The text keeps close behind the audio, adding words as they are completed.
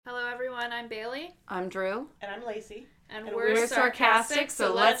everyone. I'm Bailey. I'm Drew. And I'm Lacey. And we're sarcastic,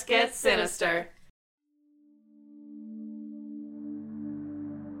 so let's get sinister.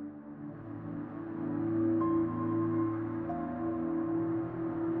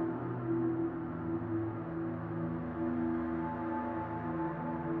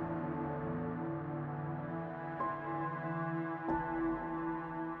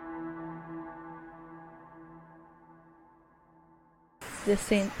 The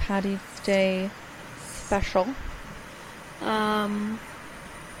St. Patty's Day special.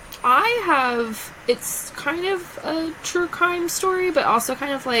 It's kind of a true crime story, but also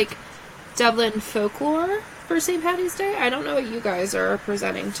kind of like Dublin folklore for St. Patty's Day. I don't know what you guys are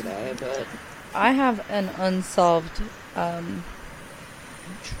presenting today, but I have an unsolved,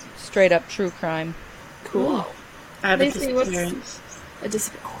 straight up true crime. Cool. I have Lacey, a disappearance. A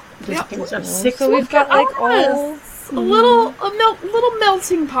disappearance. Disappearance of 6 So we've got like all a little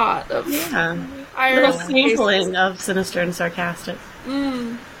melting pot of little sampling of sinister and sarcastic.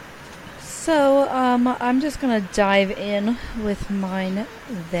 So, I'm just gonna dive in with mine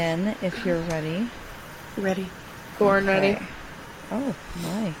then, if you're ready. Ready. Born ready. Oh,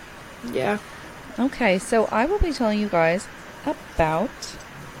 my. Yeah. Okay, so I will be telling you guys about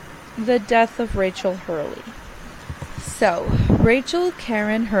the death of Rachel Hurley. So, Rachel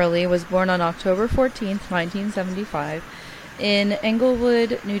Karen Hurley was born on October 14th, 1975, in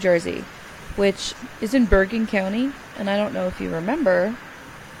Englewood, New Jersey, which is in Bergen County, and I don't know if you remember,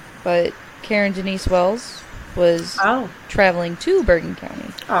 but Karen Denise Wells was traveling to Bergen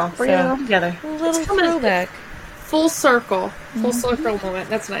County. Oh, bring it all together. A little throwback. Full circle. Full circle moment.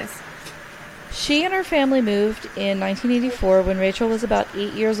 That's nice. She and her family moved in 1984 when Rachel was about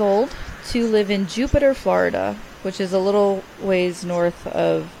 8 years old to live in Jupiter, Florida, which is a little ways north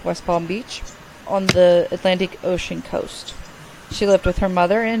of West Palm Beach on the Atlantic Ocean coast. She lived with her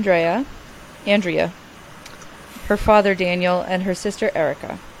mother, Andrea, her father, Daniel, and her sister,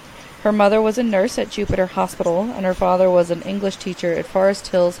 Erica. Her mother was a nurse at Jupiter Hospital, and her father was an English teacher at Forest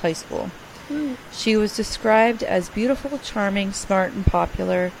Hills High School. She was described as beautiful, charming, smart, and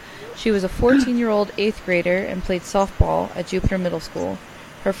popular. She was a 14-year-old 8th grader and played softball at Jupiter Middle School.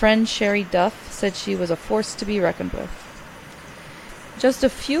 Her friend Sherry Duff said she was a force to be reckoned with. Just a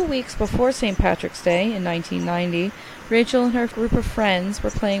few weeks before St. Patrick's Day in 1990, Rachel and her group of friends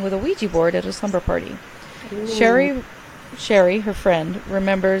were playing with a Ouija board at a slumber party. Sherry, her friend,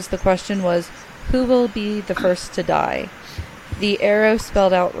 remembers the question was, who will be the first to die? The arrow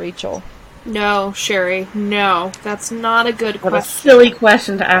spelled out Rachel. No, Sherry, no. That's not a good question. What a silly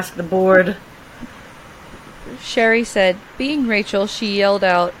question to ask the board. Sherry said, being Rachel, she yelled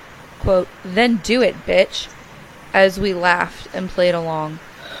out, quote, "Then do it, bitch," as we laughed and played along.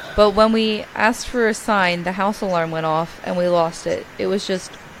 But when we asked for a sign, the house alarm went off and we lost it. It was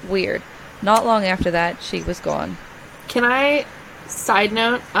just weird. Not long after that, she was gone. Can I, side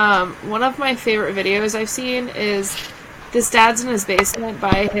note, one of my favorite videos I've seen is this dad's in his basement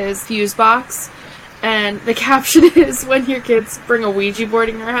by his fuse box, and the caption is, when your kids bring a Ouija board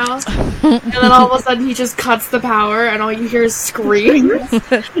in your house, and then all of a sudden he just cuts the power and all you hear is screams.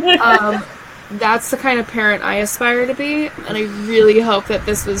 That's the kind of parent I aspire to be, and I really hope that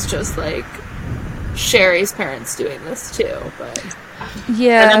this was just like Sherry's parents doing this too, but...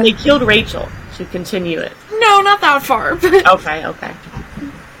 Yeah. And then they killed Rachel to continue it. No, not that far, but... Okay.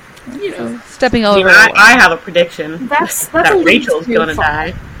 You know. Stepping over. I have a prediction That's that a Rachel's gonna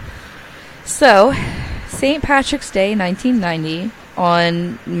die. So, St. Patrick's Day, 1990,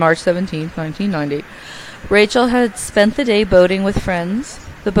 on March 17th, 1990, Rachel had spent the day boating with friends.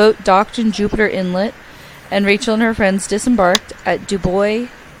 The boat docked in Jupiter Inlet, and Rachel and her friends disembarked at Dubois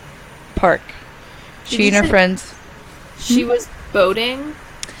Park. She and her friends... She was boating?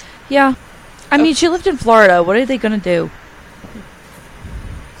 Yeah. I mean, she lived in Florida. What are they going to do?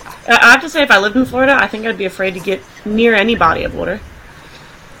 I have to say, if I lived in Florida, I think I'd be afraid to get near any body of water.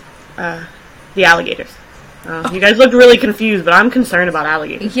 The alligators. You guys looked really confused, but I'm concerned about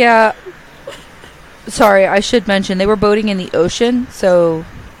alligators. Yeah. Sorry, I should mention, they were boating in the ocean, so...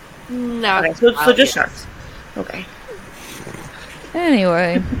 No. Okay, so just sharks. Okay.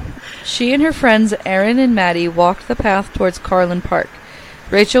 Anyway, she and her friends Erin and Maddie walked the path towards Carlin Park.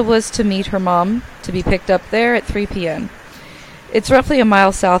 Rachel was to meet her mom to be picked up there at 3 p.m. It's roughly a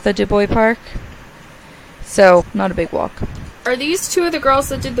mile south of Dubois Park, so not a big walk. Are these two of the girls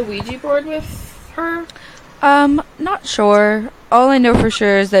that did the Ouija board with her? Not sure. All I know for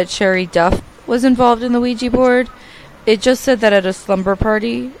sure is that Sherry Duff was involved in the Ouija board. It just said that at a slumber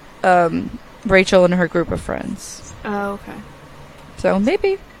party, Rachel and her group of friends. Oh, okay. So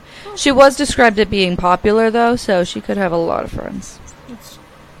maybe. She was described as being popular, though, so she could have a lot of friends.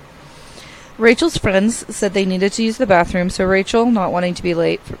 Rachel's friends said they needed to use the bathroom, so Rachel, not wanting to be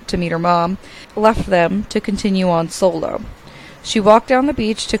late to meet her mom, left them to continue on solo. She walked down the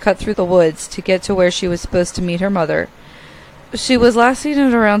beach to cut through the woods to get to where she was supposed to meet her mother. She was last seen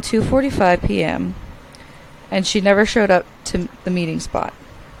at around 2:45 p.m., and she never showed up to the meeting spot.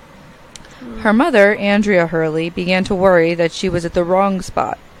 Her mother, Andrea Hurley, began to worry that she was at the wrong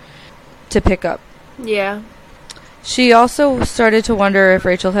spot to pick up. Yeah. She also started to wonder if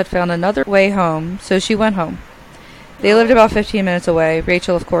Rachel had found another way home, so she went home. They lived about 15 minutes away.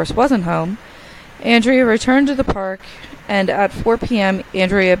 Rachel, of course, wasn't home. Andrea returned to the park, and at 4 p.m.,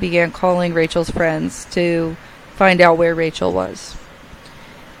 Andrea began calling Rachel's friends to find out where Rachel was.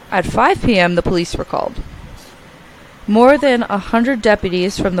 At 5 p.m., the police were called. More than 100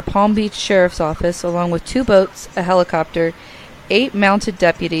 deputies from the Palm Beach Sheriff's Office, along with 2 boats, a helicopter, 8 mounted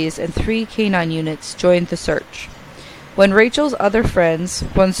deputies, and 3 canine units joined the search. When Rachel's other friends,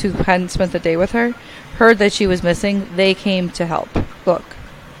 ones who hadn't spent the day with her, heard that she was missing, they came to help look.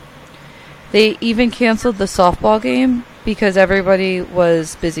 They even canceled the softball game because everybody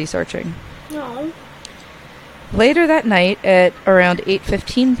was busy searching. No. Later that night, at around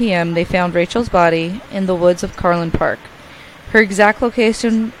 8:15 p.m., they found Rachel's body in the woods of Carlin Park. Her exact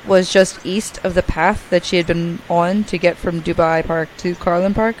location was just east of the path that she had been on to get from Dubai Park to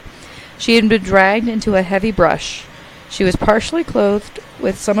Carlin Park. She had been dragged into a heavy brush. She was partially clothed,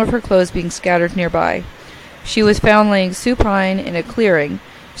 with some of her clothes being scattered nearby. She was found laying supine in a clearing,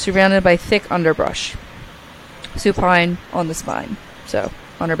 surrounded by thick underbrush. Supine on the spine, so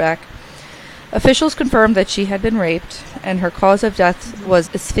on her back. Officials confirmed that she had been raped, and her cause of death was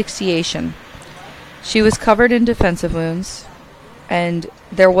asphyxiation. She was covered in defensive wounds, and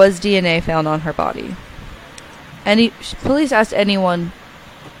there was DNA found on her body. Police asked anyone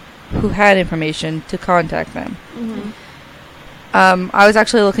who had information to contact them. Mm-hmm. I was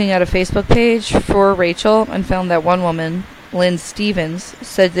actually looking at a Facebook page for Rachel and found that one woman, Lynn Stevens,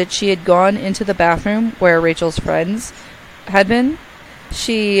 said that she had gone into the bathroom where Rachel's friends had been.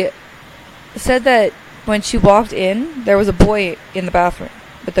 She said that when she walked in, there was a boy in the bathroom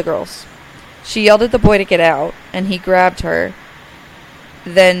with the girls. She yelled at the boy to get out, and he grabbed her.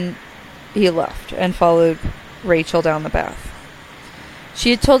 Then he left and followed Rachel down the bath.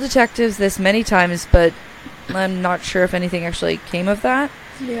 She had told detectives this many times, but I'm not sure if anything actually came of that.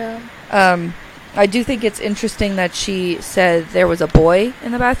 Yeah. I do think it's interesting that she said there was a boy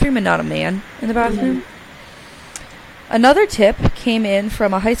in the bathroom and not a man in the bathroom. Mm-hmm. Another tip came in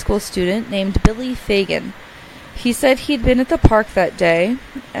from a high school student named Billy Fagan. He said he'd been at the park that day,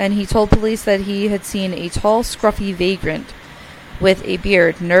 and he told police that he had seen a tall, scruffy vagrant with a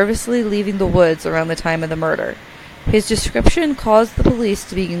beard nervously leaving the woods around the time of the murder. His description caused the police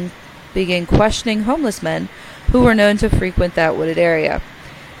to begin questioning homeless men who were known to frequent that wooded area.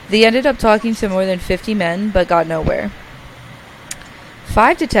 They ended up talking to more than 50 men, but got nowhere.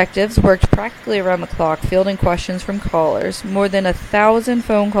 5 detectives worked practically around the clock, fielding questions from callers. More than 1,000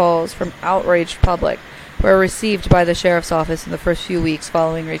 phone calls from outraged public were received by the sheriff's office in the first few weeks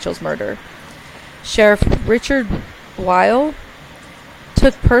following Rachel's murder. Sheriff Richard Weil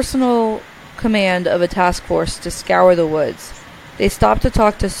took personal command of a task force to scour the woods. They stopped to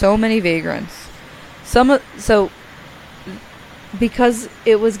talk to so many vagrants. Because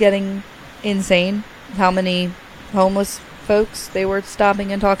it was getting insane how many homeless folks they were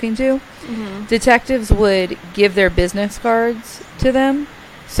stopping and talking to, mm-hmm. detectives would give their business cards to them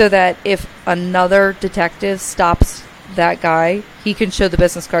so that if another detective stops that guy, he can show the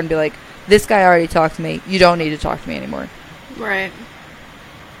business card and be like, this guy already talked to me, you don't need to talk to me anymore. Right.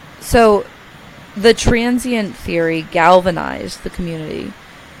 So the transient theory galvanized the community.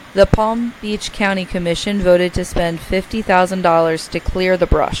 The Palm Beach County Commission voted to spend $50,000 to clear the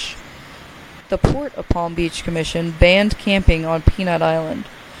brush. The Port of Palm Beach Commission banned camping on Peanut Island.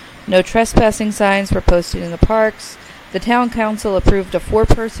 No trespassing signs were posted in the parks. The town council approved a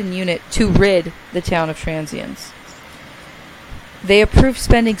 4-person unit to rid the town of transients. They approved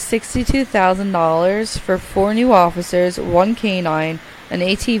spending $62,000 for 4 new officers, 1 canine, an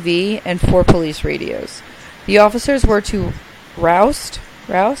ATV, and 4 police radios. The officers were to roust?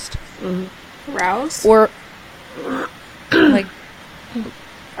 Mm-hmm. Rouse? Or, like...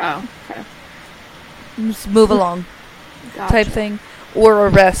 Oh, okay. Just move along, Gotcha. Type thing, or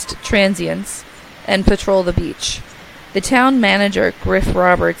arrest transients and patrol the beach. The town manager, Griff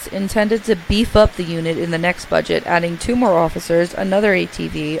Roberts, intended to beef up the unit in the next budget, adding 2 more officers, another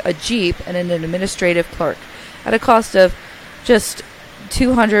ATV, a jeep, and an administrative clerk, at a cost of just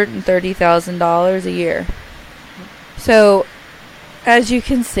 $230,000 a year. So, as you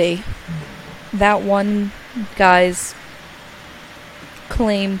can see, that one guy's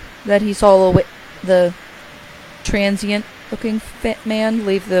claim that he saw the transient-looking man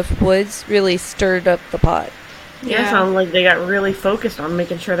leave the woods really stirred up the pot. Yeah, it sounds like they got really focused on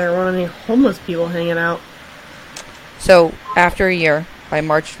making sure there weren't any homeless people hanging out. So, after a year, by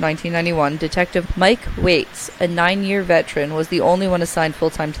March 1991, Detective Mike Waits, a 9-year veteran, was the only one assigned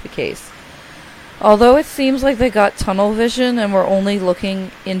full-time to the case. Although it seems like they got tunnel vision and were only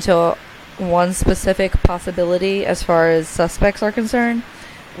looking into one specific possibility as far as suspects are concerned,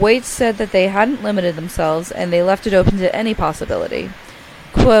 Waits said that they hadn't limited themselves and they left it open to any possibility.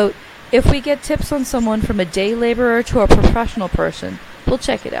 Quote, "If we get tips on someone from a day laborer to a professional person, we'll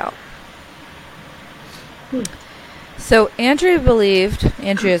check it out." So Andrea's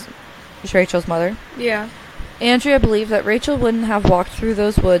Rachel's mother. Yeah. Andrea believed that Rachel wouldn't have walked through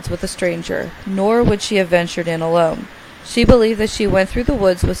those woods with a stranger, nor would she have ventured in alone. She believed that she went through the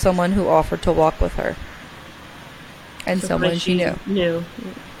woods with someone who offered to walk with her. And someone she knew.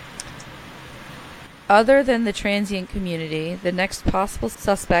 Other than the transient community, the next possible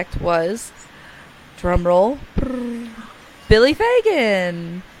suspect was, drumroll, Billy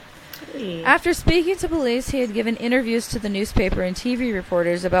Fagan. Hey. After speaking to police, he had given interviews to the newspaper and TV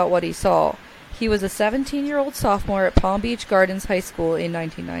reporters about what he saw. He was a 17-year-old sophomore at Palm Beach Gardens High School in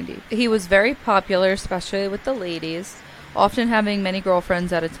 1990. He was very popular, especially with the ladies, often having many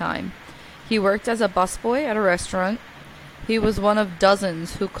girlfriends at a time. He worked as a busboy at a restaurant. He was one of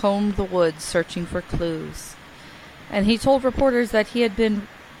dozens who combed the woods searching for clues. And he told reporters that he had been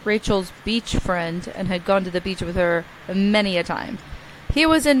Rachel's beach friend and had gone to the beach with her many a time. He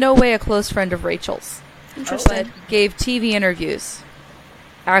was in no way a close friend of Rachel's. Interesting. But gave TV interviews.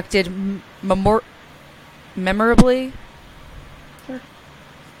 Acted memorably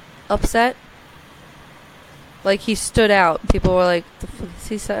upset. Like he stood out. People were like, "The fuck is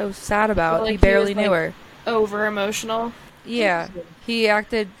he so sad about?" Like he barely was, knew her. Over emotional. Yeah, he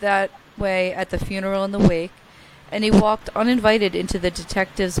acted that way at the funeral and the wake, and he walked uninvited into the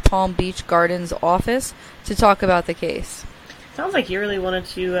detective's Palm Beach Gardens office to talk about the case. Sounds like he really wanted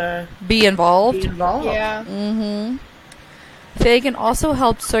to Be involved. Yeah. Mm-hmm. Fagan also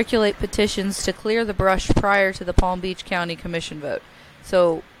helped circulate petitions to clear the brush prior to the Palm Beach County Commission vote.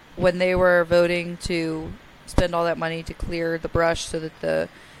 So when they were voting to spend all that money to clear the brush so that the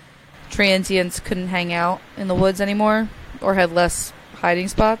transients couldn't hang out in the woods anymore or had less hiding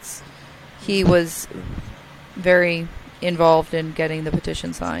spots, he was very involved in getting the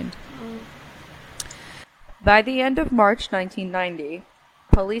petition signed. By the end of March 1990,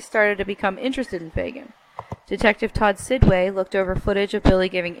 police started to become interested in Fagan. Detective Todd Sidway looked over footage of Billy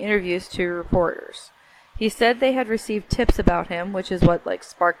giving interviews to reporters. He said they had received tips about him, which is what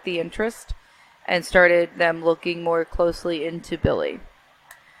sparked the interest and started them looking more closely into Billy.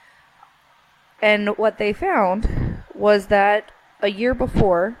 And what they found was that a year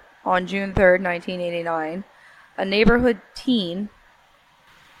before, on June 3rd, 1989, a neighborhood teenage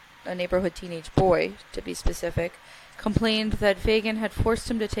boy, to be specific, complained that Fagan had forced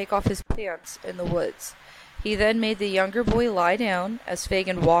him to take off his pants in the woods. He then made the younger boy lie down as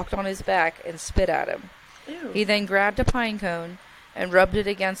Fagan walked on his back and spit at him. Ew. He then grabbed a pine cone and rubbed it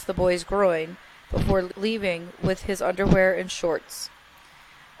against the boy's groin before leaving with his underwear and shorts.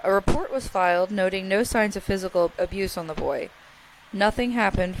 A report was filed noting no signs of physical abuse on the boy. Nothing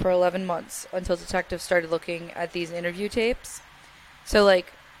happened for 11 months until detectives started looking at these interview tapes. So,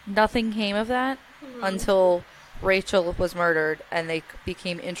 nothing came of that until Rachel was murdered and they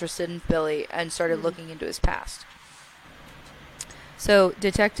became interested in Billy and started looking into his past. So,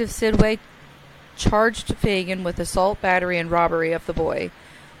 Detective Sidway charged Fagan with assault, battery, and robbery of the boy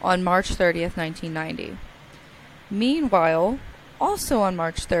on March 30th, 1990. Meanwhile, also on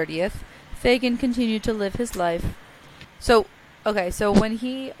March 30th, Fagan continued to live his life. So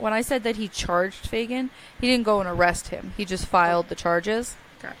when I said that he charged Fagan, he didn't go and arrest him. He just filed the charges.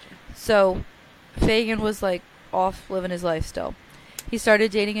 Gotcha. So Fagan was off living his life still. He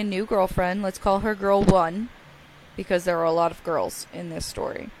started dating a new girlfriend. Let's call her Girl 1, because there are a lot of girls in this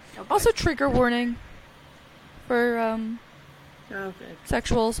story. Okay. Also, trigger warning for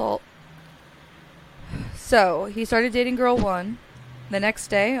sexual assault. So, he started dating Girl 1. The next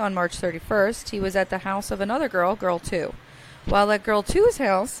day, on March 31st, he was at the house of another girl, Girl 2. While at Girl 2's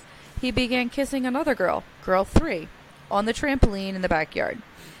house, he began kissing another girl, Girl 3, on the trampoline in the backyard.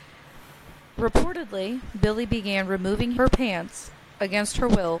 Reportedly, Billy began removing her pants against her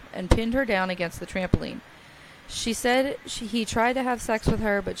will and pinned her down against the trampoline. She said he tried to have sex with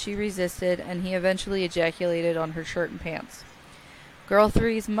her, but she resisted, and he eventually ejaculated on her shirt and pants. Girl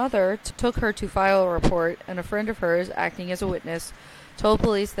 3's mother took her to file a report, and a friend of hers, acting as a witness, told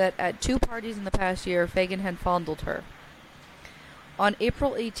police that at 2 parties in the past year, Fagan had fondled her. On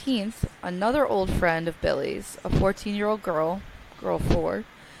April 18th, another old friend of Billy's, a 14-year-old girl 4,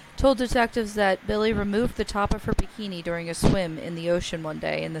 told detectives that Billy removed the top of her bikini during a swim in the ocean one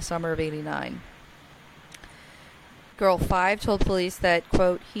day in the summer of '89. Girl 5 told police that,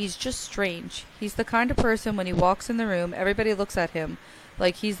 quote, "He's just strange. He's the kind of person when he walks in the room, everybody looks at him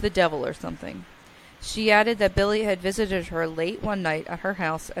like he's the devil or something." She added that Billy had visited her late one night at her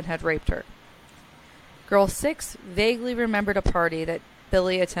house and had raped her. Girl 6 vaguely remembered a party that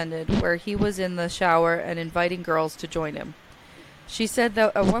Billy attended where he was in the shower and inviting girls to join him. She said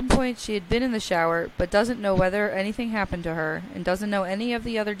that at one point she had been in the shower but doesn't know whether anything happened to her and doesn't know any of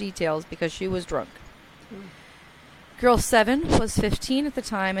the other details because she was drunk. Girl 7 was 15 at the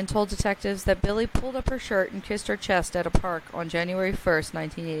time and told detectives that Billy pulled up her shirt and kissed her chest at a park on January 1st,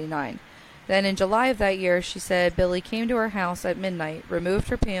 1989. Then in July of that year, she said Billy came to her house at midnight, removed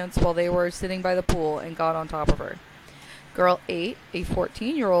her pants while they were sitting by the pool, and got on top of her. Girl 8, a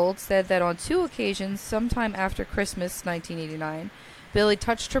 14-year-old, said that on 2 occasions, sometime after Christmas 1989, Billy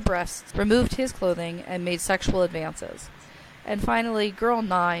touched her breasts, removed his clothing, and made sexual advances. And finally, Girl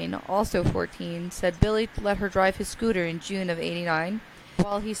 9, also 14, said Billy let her drive his scooter in June of '89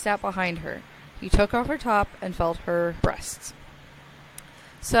 while he sat behind her. He took off her top and felt her breasts.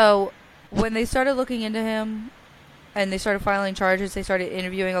 So, when they started looking into him and they started filing charges, they started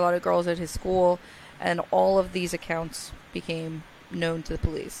interviewing a lot of girls at his school, and all of these accounts became known to the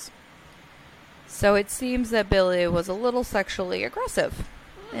police. So it seems that Billy was a little sexually aggressive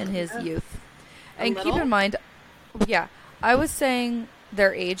in his youth. And keep in mind, yeah, I was saying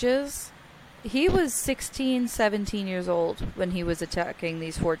their ages. He was 16, 17 years old when he was attacking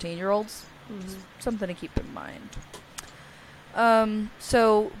these 14-year-olds. Something to keep in mind.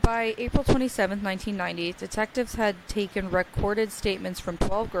 So by April 27th, 1990, detectives had taken recorded statements from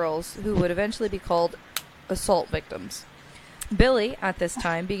 12 girls who would eventually be called assault victims. Billy, at this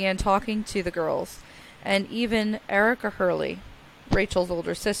time, began talking to the girls, and even Erica Hurley, Rachel's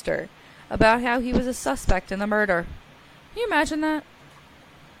older sister, about how he was a suspect in the murder. Can you imagine that?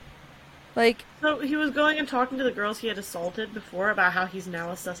 Like... So he was going and talking to the girls he had assaulted before about how he's now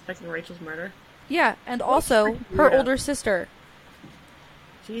a suspect in Rachel's murder? Yeah, and also her older sister.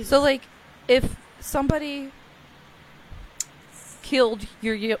 Jesus. So, like, if somebody killed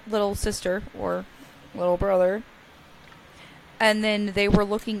your little sister or little brother, and then they were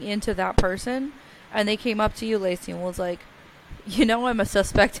looking into that person, and they came up to you, Lacey, and was like, "You know I'm a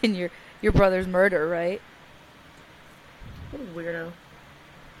suspect in your brother's murder, right?" What a weirdo.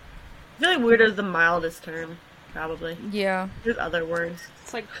 I feel like weirdo is the mildest term, probably. Yeah. There's other words.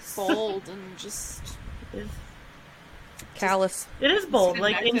 It's like bold and just... It is. Callous. It is bold,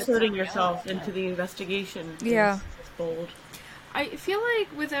 like inserting yourself into the investigation. Yeah. It's bold. I feel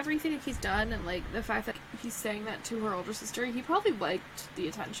like with everything that he's done and like the fact that he's saying that to her older sister, he probably liked the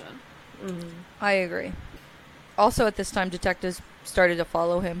attention. I agree. Also at this time, detectives started to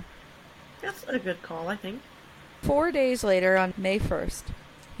follow him. That's a good call, I think. 4 days later, on May 1st,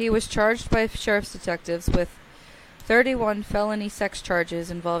 he was charged by sheriff's detectives with 31 felony sex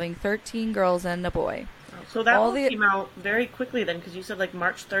charges involving 13 girls and a boy. So that all came out very quickly then, because you said like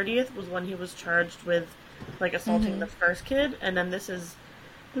March 30th was when he was charged with like assaulting the first kid, and then this is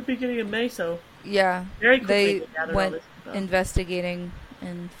the beginning of May, so yeah, very quickly they went investigating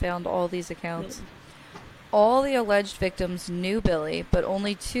and found all these accounts. All the alleged victims knew Billy, but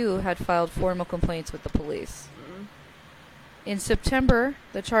only 2 had filed formal complaints with the police. In September,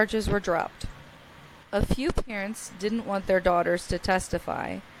 the charges were dropped. A few parents didn't want their daughters to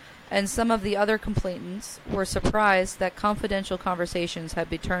testify, and some of the other complainants were surprised that confidential conversations had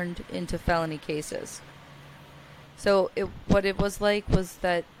been turned into felony cases. So what it was like was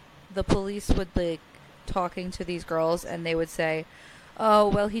that the police would be talking to these girls, and they would say, "Oh,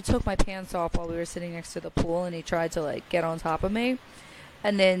 well, he took my pants off while we were sitting next to the pool, and he tried to like get on top of me."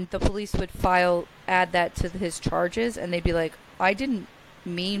 And then the police would add that to his charges, and they'd be like, "I didn't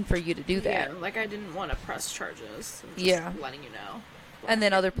mean for you to do that." Yeah, like I didn't want to press charges. I'm just letting you know. And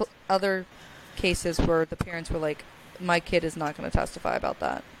then other cases where the parents were like, "My kid is not going to testify about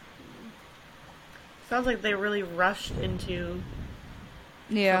that." Sounds like they really rushed into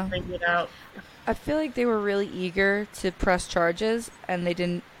something without... I feel like they were really eager to press charges, and they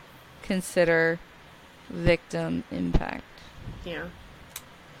didn't consider victim impact. Yeah.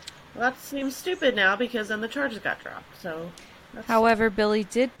 Well, that seems stupid now, because then the charges got dropped, so... However, Billy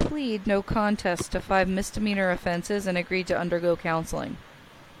did plead no contest to 5 misdemeanor offenses and agreed to undergo counseling.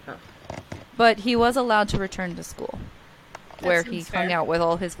 Oh. But he was allowed to return to school, where he hung out with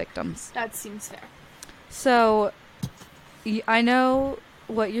all his victims. That seems fair. So, I know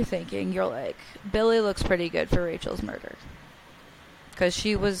what you're thinking. You're like, Billy looks pretty good for Rachel's murder. because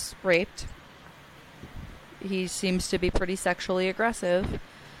she was raped. He seems to be pretty sexually aggressive.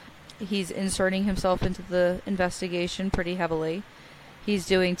 He's inserting himself into the investigation pretty heavily. He's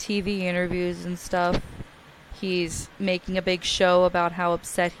doing TV interviews and stuff. He's making a big show about how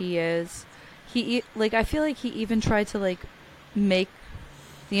upset he is. I feel like he even tried to, make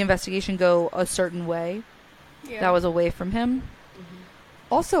the investigation go a certain way. Yeah. That was away from him. Mm-hmm.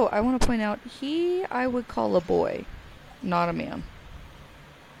 Also, I want to point out, I would call a boy, not a man.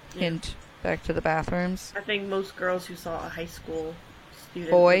 Yeah. Hint, back to the bathrooms. I think most girls who saw a high school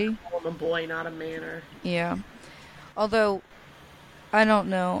student would call him a boy, not a man. Yeah. Although, I don't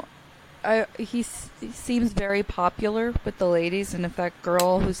know. He seems very popular with the ladies, and if that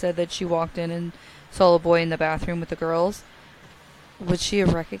girl who said that she walked in and saw a boy in the bathroom with the girls, would she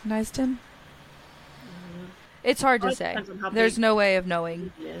have recognized him? Mm-hmm. It's hard to say. There's no way of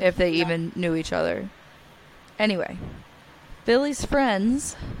knowing if they even knew each other. Anyway, Billy's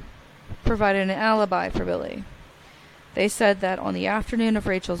friends provided an alibi for Billy. They said that on the afternoon of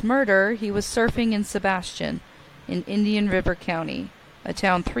Rachel's murder, he was surfing in Sebastian, in Indian River County, a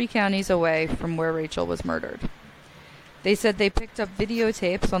town 3 counties away from where Rachel was murdered. They said they picked up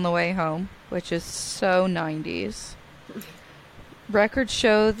videotapes on the way home, which is so 90s. Records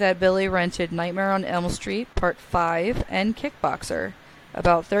show that Billy rented Nightmare on Elm Street, Part 5, and Kickboxer,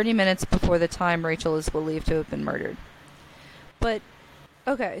 about 30 minutes before the time Rachel is believed to have been murdered. But,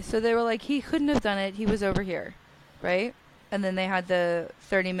 okay, so they were like, he couldn't have done it, he was over here, right? And then they had the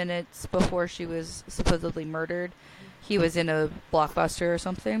 30 minutes before she was supposedly murdered. He was in a Blockbuster or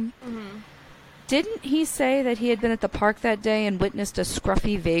something. Mm-hmm. Didn't he say that he had been at the park that day and witnessed a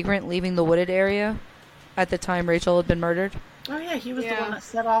scruffy vagrant leaving the wooded area at the time Rachel had been murdered? Oh, yeah, he was the one that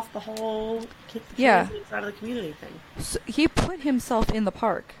set off the whole kick the kids out of the community thing. So he put himself in the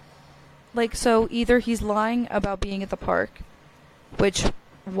park. So either he's lying about being at the park, which,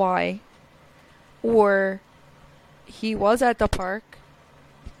 why? Or he was at the park,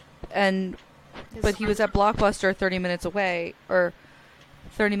 but he was at Blockbuster 30 minutes away, or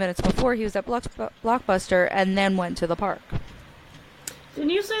 30 minutes before he was at Blockbuster, and then went to the park. Didn't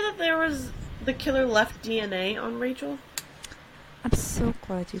you say that the killer left DNA on Rachel? I'm so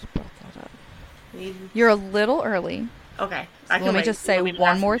glad you brought that up. You're a little early. Okay. So let me just say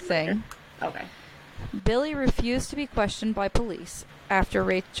one more thing. Okay. Billy refused to be questioned by police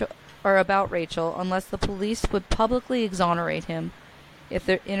about Rachel unless the police would publicly exonerate him if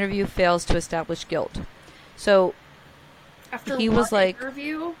the interview fails to establish guilt. So after he was like,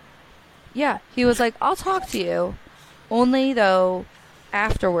 interview? Yeah, he was like, I'll talk to you. Only though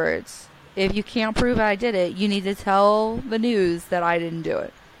afterwards, if you can't prove I did it, you need to tell the news that I didn't do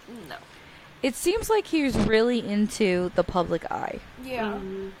it. No. It seems like he's really into the public eye. Yeah.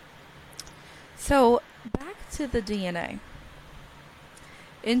 Mm-hmm. So, back to the DNA.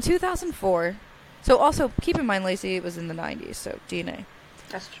 In 2004, so also, keep in mind, Lacey, it was in the 90s, so DNA.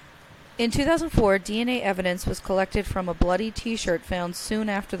 That's true. In 2004, DNA evidence was collected from a bloody t-shirt found soon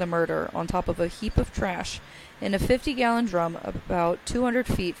after the murder on top of a heap of trash in a 50-gallon drum about 200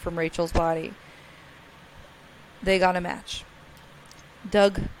 feet from Rachel's body. They got a match.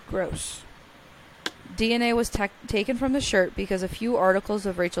 Doug Gross. DNA was taken from the shirt because a few articles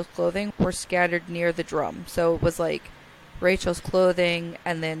of Rachel's clothing were scattered near the drum. So it was like Rachel's clothing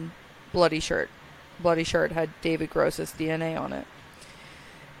and then bloody shirt. Bloody shirt had David Gross's DNA on it.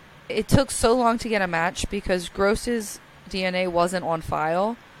 It took so long to get a match because Gross's DNA wasn't on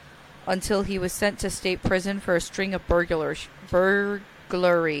file until he was sent to state prison for a string of burglary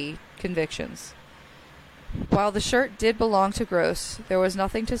convictions. While the shirt did belong to Gross, there was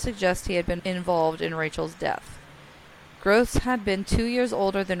nothing to suggest he had been involved in Rachel's death. Gross had been 2 years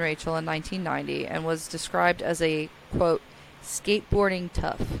older than Rachel in 1990 and was described as a, quote, skateboarding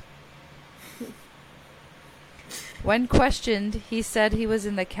tough. When questioned, he said he was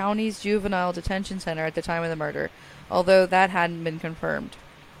in the county's juvenile detention center at the time of the murder, although that hadn't been confirmed.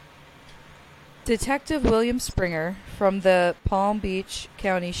 Detective William Springer from the Palm Beach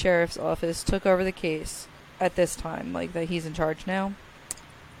County Sheriff's Office took over the case at this time, like that he's in charge now.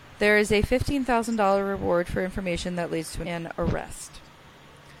 There is a $15,000 reward for information that leads to an arrest.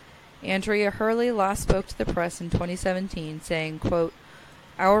 Andrea Hurley last spoke to the press in 2017, saying, quote,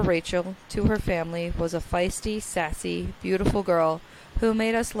 "Our Rachel, to her family, was a feisty, sassy, beautiful girl who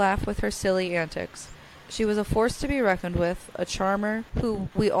made us laugh with her silly antics. She was a force to be reckoned with, a charmer who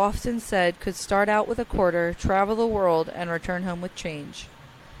we often said could start out with a quarter, travel the world, and return home with change."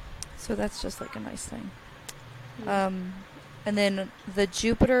 So that's just like a nice thing. And then the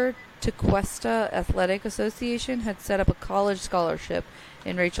Jupiter Tequesta Athletic Association had set up a college scholarship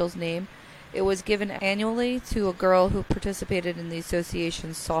in Rachel's name, It was given annually to a girl who participated in the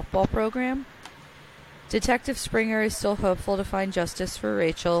association's softball program. Detective Springer is still hopeful to find justice for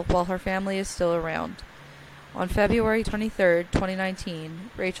Rachel while her family is still around. On February 23,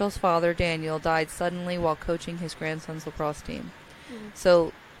 2019, Rachel's father, Daniel, died suddenly while coaching his grandson's lacrosse team.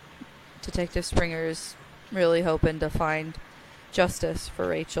 So, Detective Springer is really hoping to find justice for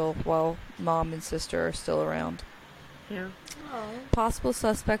Rachel while mom and sister are still around. Yeah. Aww. Possible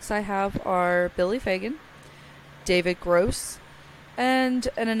suspects I have are Billy Fagan, David Gross, and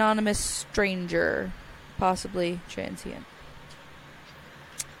an anonymous stranger, possibly transient.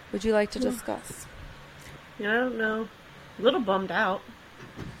 Would you like to discuss? Yeah, I don't know. A little bummed out.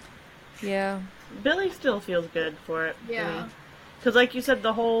 Yeah. Billy still feels good for it. Yeah. Because, like you said,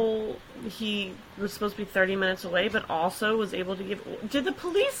 he was supposed to be 30 minutes away, but also was able to give... Did the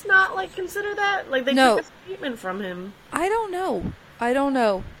police not, consider that? They No. took a statement from him. I don't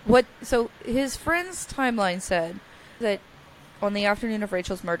know. So, his friend's timeline said that on the afternoon of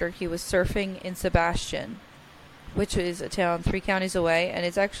Rachel's murder, he was surfing in Sebastian, which is a town 3 counties away, and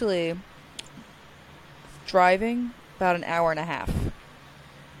it's actually driving about an hour and a half.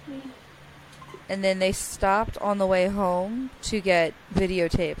 And then they stopped on the way home to get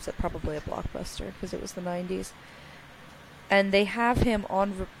videotapes at probably a Blockbuster, because it was the 90s. And they have him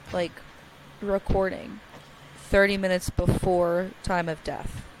on, recording 30 minutes before time of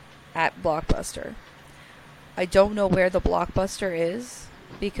death at Blockbuster. I don't know where the Blockbuster is,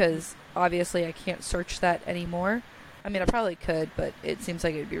 because obviously I can't search that anymore. I mean, I probably could, but it seems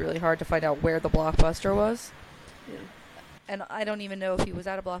like it would be really hard to find out where the Blockbuster was. Yeah. And I don't even know if he was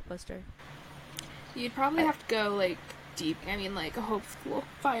at a Blockbuster. You'd probably have to go, deep. I mean, hope we'll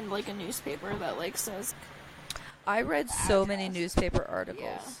find, a newspaper that, says... I read so many newspaper articles.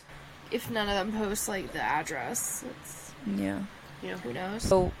 Yeah. If none of them post, the address, it's... Yeah. Yeah. Who knows?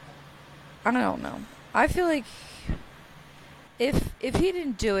 So, I don't know. I feel like if he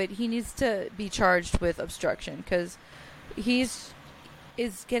didn't do it, he needs to be charged with obstruction, because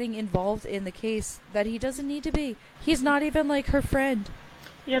is getting involved in the case that he doesn't need to be. He's not even, her friend.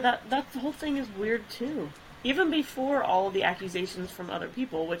 Yeah, that the whole thing is weird, too. Even before all of the accusations from other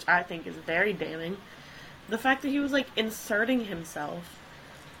people, which I think is very damning, the fact that he was, inserting himself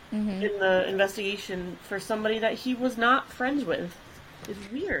in the investigation for somebody that he was not friends with is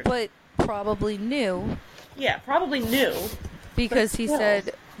weird. But probably knew. Yeah, probably knew. Because he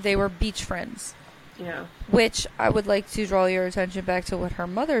said they were beach friends. Yeah. Which I would like to draw your attention back to what her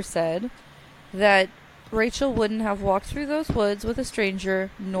mother said, that Rachel wouldn't have walked through those woods with a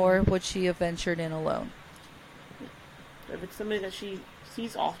stranger, nor would she have ventured in alone. If it's somebody that she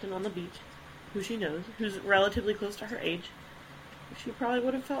sees often on the beach, who she knows, who's relatively close to her age, she probably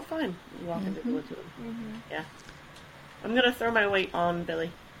would have felt fine walking through the woods with him. Mm-hmm. Yeah. I'm going to throw my weight on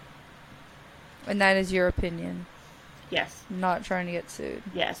Billy. And that is your opinion? Yes. Not trying to get sued?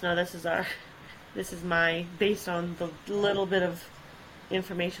 Yes, no, this is my, based on the little bit of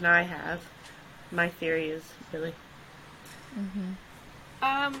information I have, my theory is Billy.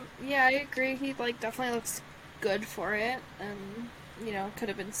 Yeah, I agree. He, definitely looks good for it, and, could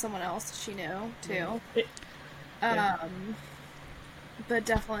have been someone else she knew, too. But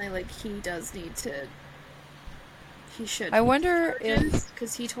definitely, he does need to, he should. I wonder if...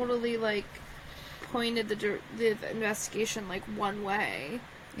 Because he totally, pointed the investigation, one way.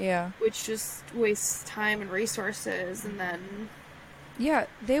 Yeah. Which just wastes time and resources, and then... Yeah,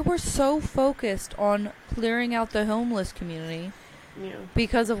 they were so focused on clearing out the homeless community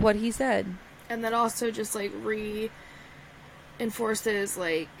because of what he said. And then also just, reinforces,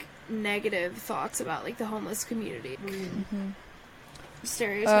 negative thoughts about, the homeless community.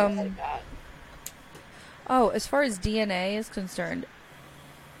 Stereotypes like that. Oh, as far as DNA is concerned,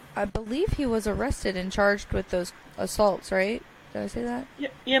 I believe he was arrested and charged with those assaults, right? Did I say that?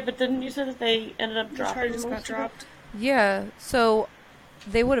 Yeah, but didn't you say that they ended up dropping? The charges got dropped. Yeah, so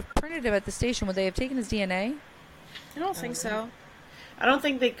they would have printed him at the station. Would they have taken his DNA? I don't think so. I don't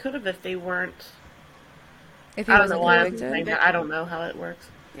think they could have if they weren't. If he wasn't convicted? I don't know how it works.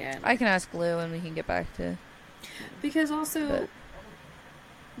 Yeah, I can ask Lou and we can get back to... Because also,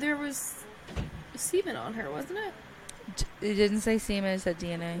 there was semen on her, wasn't it? It didn't say semen, it said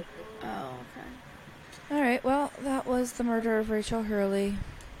DNA. Oh, okay. Alright, well, that was the murder of Rachel Hurley.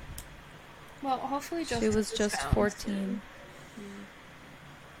 Well, hopefully she was just 14.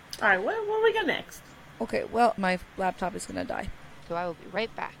 Alright, what do we got next? Okay, well, my laptop is gonna die. So I will be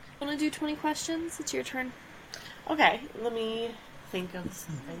right back. Want to do 20 questions? It's your turn. Okay, let me think of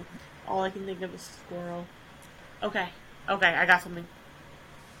something. All I can think of is squirrel. Okay, I got something.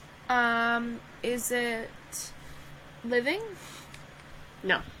 Is it living?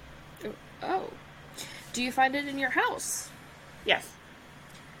 No. Oh. Do you find it in your house? Yes.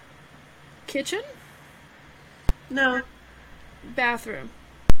 Kitchen? No. Bathroom?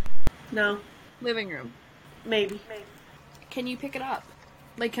 No. Living room? Maybe. Can you pick it up?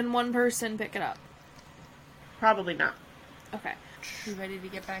 Like, can one person pick it up? Probably not. Okay. You ready to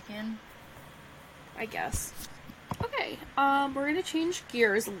get back in? I guess. Okay, we're gonna change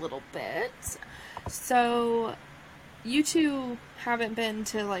gears a little bit. So, you two haven't been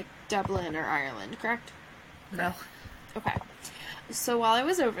to, like, Dublin or Ireland, correct? No. Okay. So while I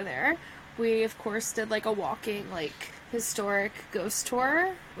was over there, we, of course, did, like, a walking, like, historic ghost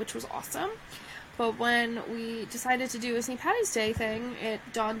tour, which was awesome. But when we decided to do a St. Patty's Day thing, it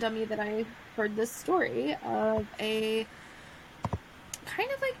dawned on me that I heard this story of a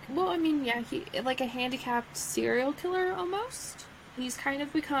kind of like, well, I mean, yeah, he, like a handicapped serial killer almost. He's kind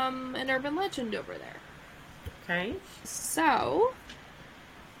of become an urban legend over there. Okay. So,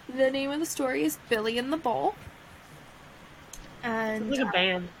 the name of the story is Billy and the Bull. And Sounds like a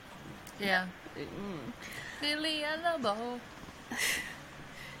band. Yeah. Billy and the Bull.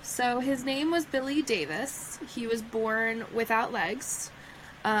 So his name was Billy Davis. He was born without legs,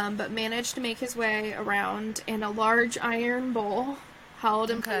 but managed to make his way around in a large iron bowl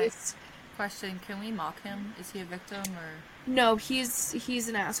held in place. Question, can we mock him? Is he a victim or? No, he's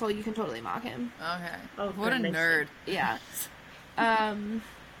an asshole. You can totally mock him. Okay. Oh, what a nerd. Yeah.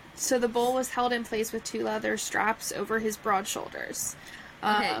 So the bowl was held in place with 2 leather straps over his broad shoulders.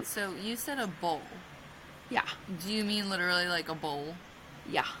 Okay, so you said a bowl. Yeah. Do you mean literally like a bowl?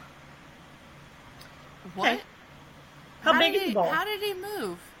 Yeah. What? Okay. How big is the bowl? How did he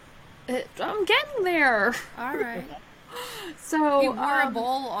move? I'm getting there. Alright. So He wore a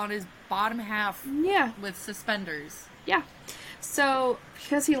bowl on his bottom half yeah. with suspenders. Yeah. So,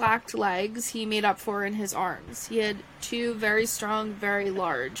 because he lacked legs, he made up for in his arms. He had 2 very strong, very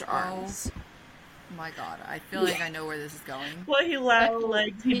large arms. Oh my god, I feel like I know where this is going. What he lacked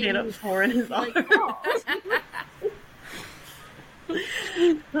legs, he made up for in his arms.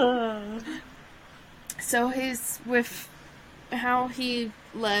 So with how he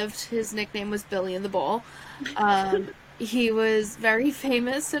lived, his nickname was Billy in the Bowl. He was very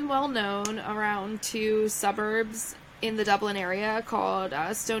famous and well known around 2 suburbs in the Dublin area called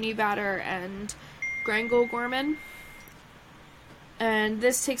Stony Batter and Grangol Gorman. And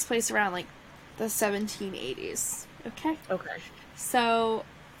this takes place around like the 1780s. Okay? Okay. So,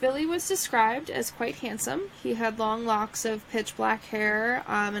 Billy was described as quite handsome. He had long locks of pitch black hair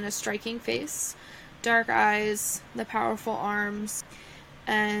and a striking face, dark eyes, the powerful arms,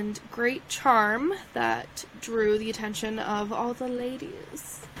 and great charm that drew the attention of all the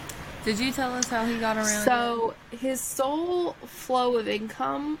ladies. Did you tell us how he got around? So, his sole flow of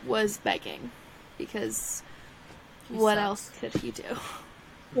income was begging, because what else could he do?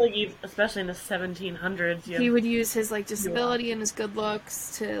 Like, especially in the 1700s, He would use his like disability and his good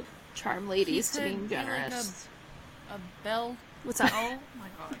looks to charm ladies to being generous. Like a bell. What's that? Oh my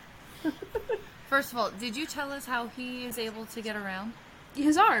god. First of all, did you tell us how he is able to get around?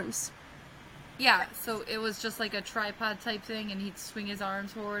 His arms. Yeah, so it was just like a tripod type thing, and he'd swing his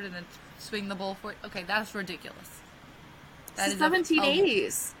arms forward and then swing the bowl forward. Okay, that's ridiculous. That is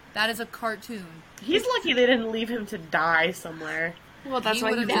 1780s. That is a cartoon. He's lucky they didn't leave him to die somewhere. Well, that's he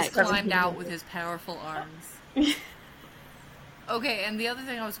why would he have just died. climbed out with his powerful arms. Okay, and the other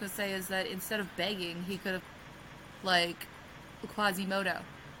thing I was going to say is that instead of begging, he could have, like, Quasimodo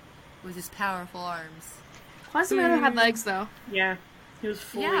with his powerful arms. Quasimodo had legs, though. Yeah, he was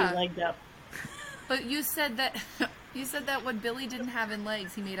fully legged up. But you said that what Billy didn't have in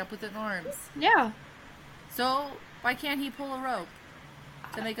legs, he made up with in arms. Yeah. So why can't he pull a rope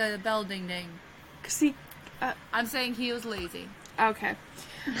to make a bell ding ding? 'Cause he... I'm saying he was lazy. Okay.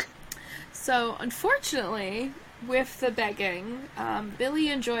 So, unfortunately, with the begging, Billy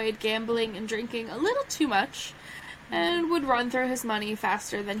enjoyed gambling and drinking a little too much and would run through his money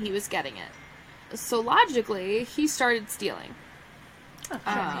faster than he was getting it. So, logically, he started stealing.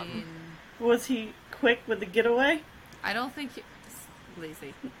 I mean, Was he quick with the getaway? I don't think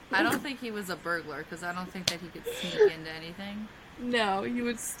lazy. I don't think he was a burglar because I don't think that he could sneak into anything. No, he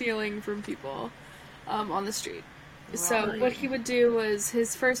was stealing from people on the street. So Right. what he would do was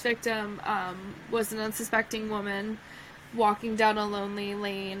his first victim was an unsuspecting woman walking down a lonely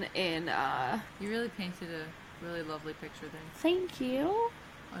lane in... You really painted a really lovely picture there. Thank you.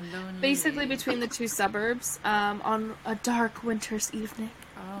 A lonely Basically lane. between the 2 suburbs on a dark winter's evening.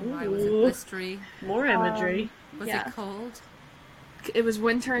 Oh my, was it blistery? More imagery. Was yeah. it cold? It was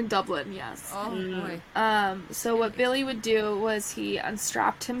winter in Dublin, yes. Oh boy. So what Billy would do was he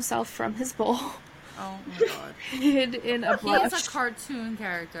unstrapped himself from his bowl. Oh my god. hid in a brush. He's a cartoon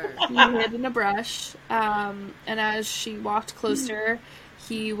character. He hid in a brush, and as she walked closer,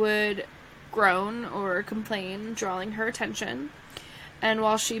 he would groan or complain, drawing her attention. And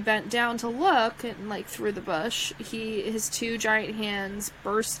while she bent down to look, and like through the bush, his two giant hands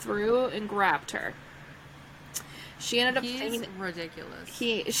burst through and grabbed her. She ended up ridiculous.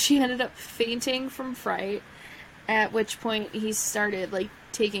 She ended up fainting from fright, at which point he started like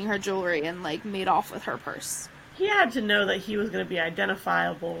taking her jewelry and like made off with her purse. He had to know that he was going to be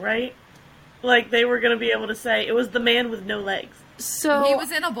identifiable, right? Like they were going to be able to say it was the man with no legs. So he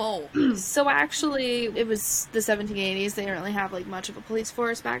was in a bowl. So actually, it was the 1780s. They didn't really have like much of a police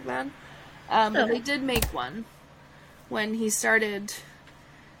force back then, but they did make one when he started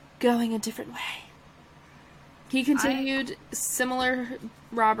going a different way. He continued similar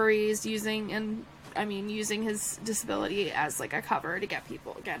robberies using his disability as like a cover to get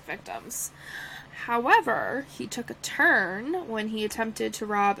victims. However, he took a turn when he attempted to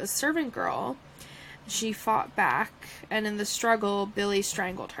rob a servant girl. She fought back, and in the struggle, Billy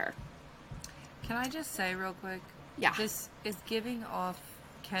strangled her. Can I just say real quick? Yeah. This is giving off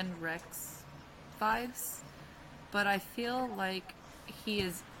Ken Rex vibes, but I feel like he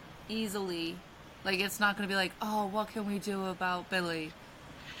is easily, like, it's not going to be like, oh, what can we do about Billy?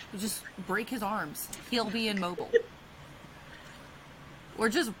 Just break his arms. He'll be immobile. Or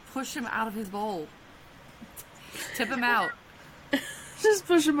just push him out of his bowl. Tip him out. Just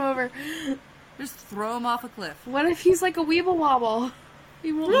push him over. Just throw him off a cliff. What if he's like a weeble wobble?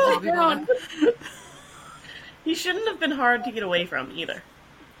 He won't be down. He shouldn't have been hard to get away from either.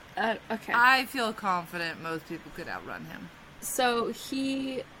 Okay. I feel confident most people could outrun him. So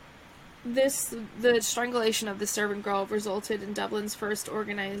the strangulation of the servant girl resulted in Dublin's first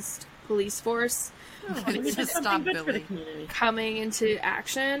organized police force Just stop Billy coming into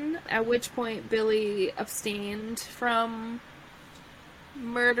action, at which point Billy abstained from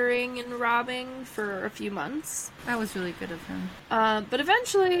murdering and robbing for a few months. That was really good of him. But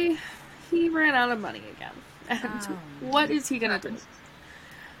eventually, he ran out of money again. And what is he gonna do?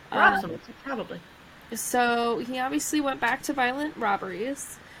 Rob someone, probably. So he obviously went back to violent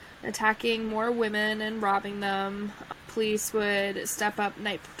robberies, attacking more women and robbing them. Police would step up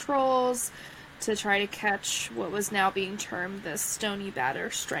night patrols to try to catch what was now being termed the Stony Batter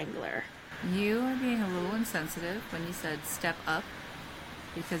Strangler. You are being a little insensitive when you said step up,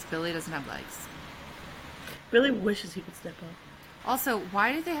 because Billy doesn't have legs. Billy wishes he could step up. Also,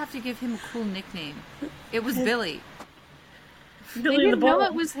 why did they have to give him a cool nickname? It was Billy. They didn't know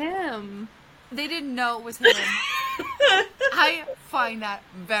it was him. They didn't know it was him. I find that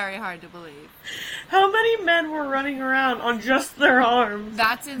very hard to believe. How many men were running around on just their arms?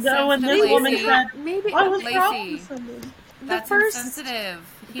 That's insensitive, when this woman said, maybe I was Lacey. That's insensitive.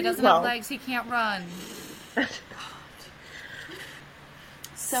 He doesn't have legs. He can't run.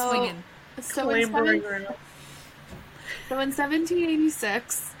 Swinging. So in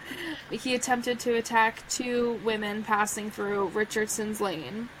 1786, he attempted to attack two women passing through Richardson's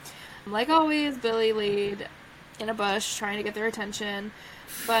Lane. Like always, Billy laid in a bush trying to get their attention,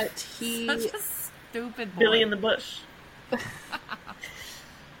 but he... Such a stupid boy. Billy in the bush.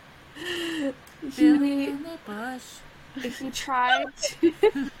 Billy in the bush. He tried to...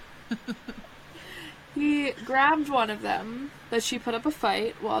 He grabbed one of them, but she put up a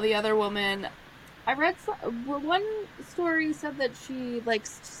fight, while the other woman... I read one story said that she, like,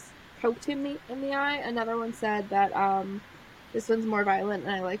 poked him in the eye. Another one said that, this one's more violent,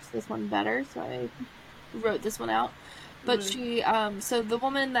 and I liked this one better, so I wrote this one out. But she, so the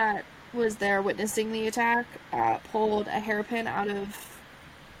woman that was there witnessing the attack, pulled a hairpin out of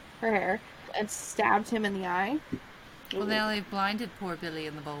her hair and stabbed him in the eye. Well, now they've blinded poor Billy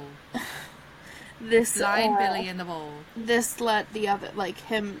in the bowl. Blind Billy in the bowl. This let the other, like,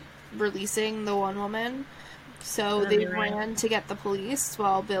 him releasing the one woman, so they ran to get the police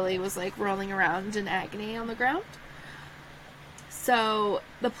while Billy was, like, rolling around in agony on the ground. So,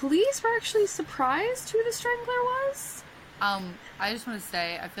 the police were actually surprised who the strangler was. I just want to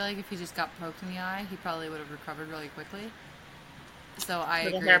say, I feel like if he just got poked in the eye, he probably would have recovered really quickly. So I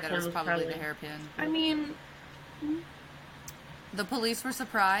agree that it was probably the hairpin. I mean... The police were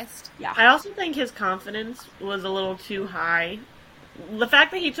surprised. Yeah. I also think his confidence was a little too high. The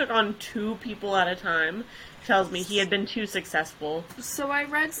fact that he took on two people at a time tells me he had been too successful. So I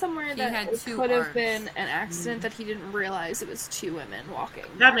read somewhere that it could have been an accident that he didn't realize it was two women walking.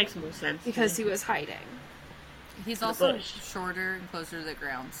 That makes more sense. Because he was hiding. He's also shorter and closer to the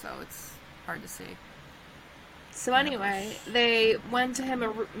ground, so it's hard to see. So anyway, they went to him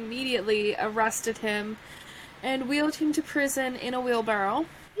immediately, arrested him, and wheeled him to prison in a wheelbarrow.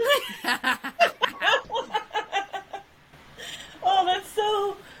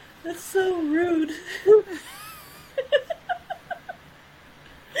 That's so rude.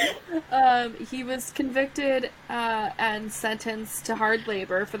 He was convicted and sentenced to hard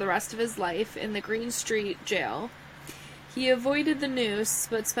labor for the rest of his life in the Green Street jail. He avoided the noose,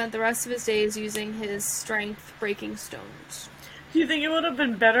 but spent the rest of his days using his strength breaking stones. Do you think it would have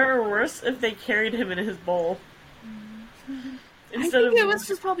been better or worse if they carried him in his bowl? I think it was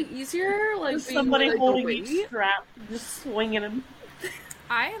just probably easier, like somebody being, holding each strap, just swinging him.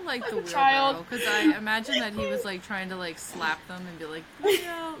 I like the child. wheelbarrow, because I imagine that he was, like, trying to, like, slap them and be like, let me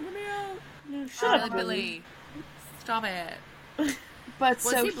out, let me out. No, shut up, Billy. Stop it. But Was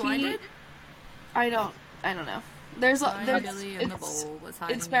so he blinded? I don't know. There's Billy in the bowl was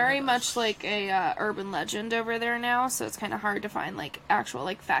hiding it's very in the bush. much like a urban legend over there now, so it's kind of hard to find like actual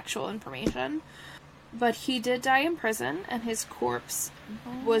like factual information. But he did die in prison, and his corpse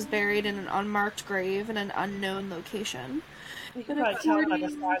was buried in an unmarked grave in an unknown location. You can probably tell by the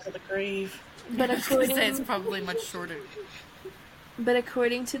size of the grave. But It's probably much shorter. But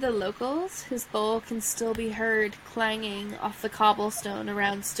according to the locals, his bowl can still be heard clanging off the cobblestone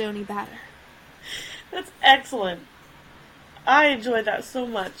around Stony Batter. That's excellent. I enjoyed that so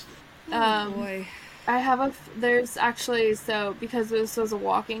much. Boy. I have there's actually, so, because this was a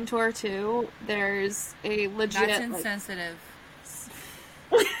walking tour too, there's a legit... That's insensitive.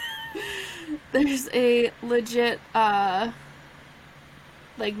 There's a legit, like,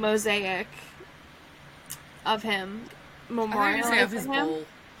 mosaic of him, memorializing of his him. bowl.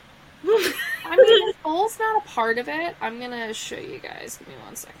 I mean, his bowl's not a part of it. I'm gonna show you guys. Give me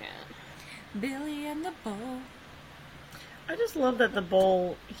 1 second. Billy and the bowl. I just love that the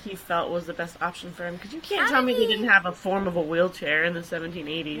bowl he felt was the best option for him, because you can't tell me they didn't have a form of a wheelchair in the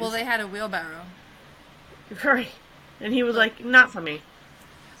 1780s. Well, they had a wheelbarrow. Right. And he was like, not for me.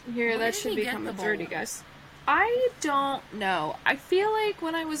 Here, Where that did should he be get coming the through to bowl? you guys. I don't know. I feel like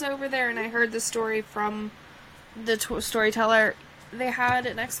when I was over there and I heard the story from the storyteller, they had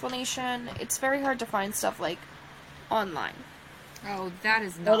an explanation. It's very hard to find stuff, like, online. Oh, that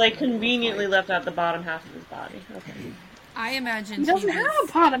is not. Well, they what it looked conveniently like. left out the bottom half of his body. Okay. I imagine He doesn't have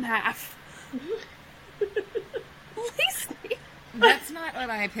a bottom half. Lacey. That's not what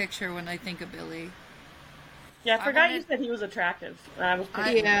I picture when I think of Billy. Yeah, I forgot you wanted- said he was attractive. I was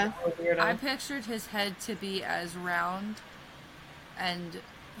I- Yeah. weirdo. I pictured his head to be as round and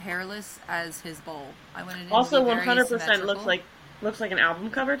hairless as his bowl. I wanted it to Also, be very 100% looks symmetrical. like an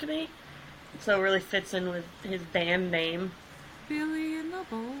album cover to me. So it really fits in with his band name Billy in the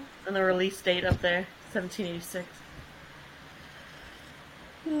bowl. and the release date up there, 1786.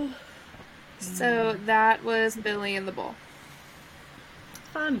 So that was Billy in the Bowl.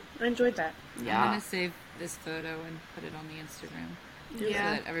 Fun. I enjoyed that. I'm Yeah. gonna save this photo and put it on the Instagram so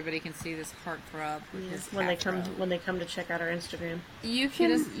Yeah. that everybody can see this heartthrob with his When they come afro. when they come to check out our Instagram. You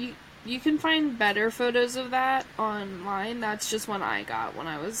can you can find better photos of that online. That's just one I got when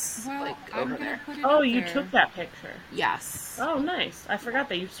I was Well, like I'm over gonna there. put it Oh, up you there. took that picture. Yes. Oh, nice. I forgot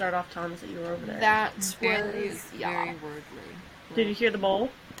that you started off telling us that you were over there. That Very, was very wordly. Did you hear the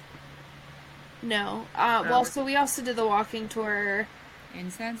bowl? No. Well, so we also did the walking tour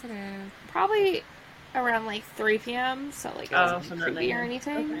Insensitive. probably around like 3 p.m. So like it Oh, wasn't so not creepy or late.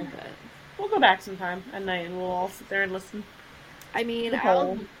 anything. Okay. But We'll go back sometime at night and we'll all sit there and listen. I mean, The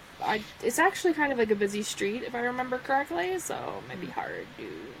bowl. it's actually kind of like a busy street if I remember correctly. So it might be hard to.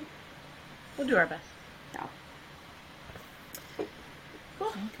 We'll do our best. Yeah.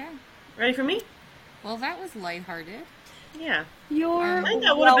 Cool. Okay. Ready for me? Well, that was lighthearted. Yeah. You're. I think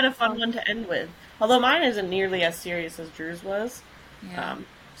that would have been a fun one to end with. Although mine isn't nearly as serious as Drew's was. Yeah.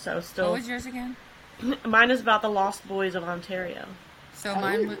 So What still. was yours again? Mine is about the Lost Boys of Ontario. So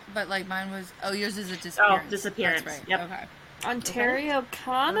mine was, but like mine was. Oh, yours is a disappearance. disappearance. That's right. Yep. Okay. Ontario,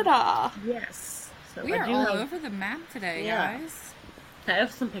 Canada. Yes. So We I are do all have, over the map today, Yeah. guys. I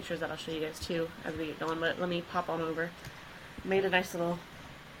have some pictures that I'll show you guys too as we get going, but let me pop on over. Made a nice little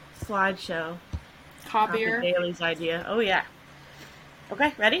slideshow. Copier. Bailey's idea. Oh yeah.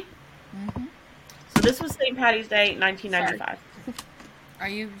 Okay, ready? Mm-hmm. So this was St. Patty's Day, 1995. Are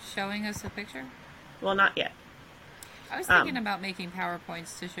you showing us a picture? Well, not yet. I was thinking about making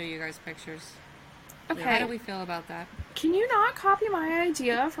PowerPoints to show you guys pictures. How Okay. do we feel about that? Can you not copy my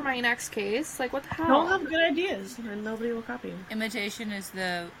idea for my next case? Like, what the hell? Don't have good ideas, and nobody will copy them. Imitation is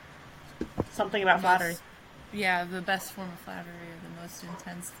the Something about flattery. yeah, the best form of flattery, or the most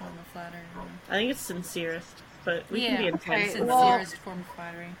intense form of flattery. I think it's sincerest, but we can be Yeah, intense. okay, in well- sincerest form of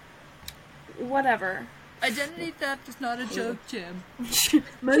flattery. Whatever. Identity theft is not a joke, Jim.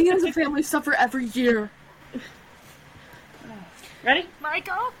 Millions of families suffer every year. Ready?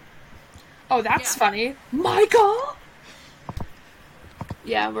 Michael? Oh, that's Yeah. funny. Michael?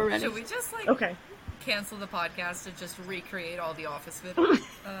 Yeah, we're ready. Should we just, like, Okay. cancel the podcast to just recreate all the Office Yeah.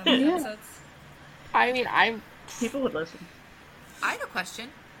 episodes? I mean, I'm... People would listen. I have a question.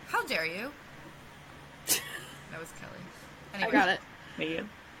 How dare you? That was Kelly. Anyway. I got it. Me.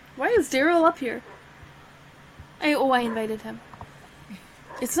 Why is Daryl up here? I invited him.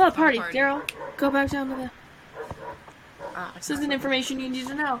 It's not a party. Daryl, go back down to the... This isn't information you need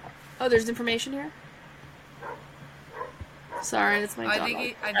to know. Oh, there's information here? Sorry, that's my dog.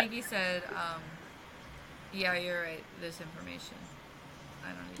 I think he said, yeah, you're right. There's information. I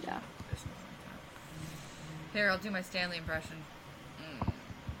don't need to know. There's nothing like that. Here, I'll do my Stanley impression.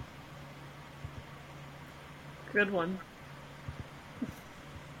 Good one.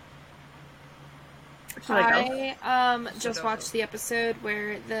 I just watched the episode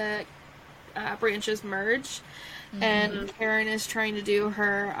where the branches merge, and Karen is trying to do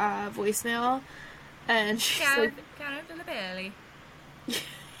her voicemail, and she's like, Karen to the belly.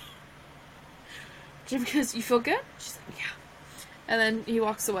 Jim goes, "You feel good?" She's like, "Yeah." And then he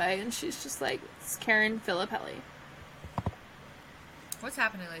walks away, and she's just like, "It's Karen Filippelli." What's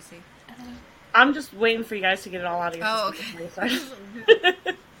happening, Lacey? I'm just waiting for you guys to get it all out of your system. Okay.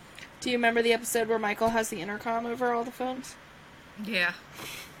 Do you remember the episode where Michael has the intercom over all the phones? Yeah.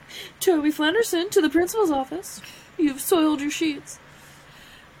 Toby Flanderson to the principal's office. You've soiled your sheets.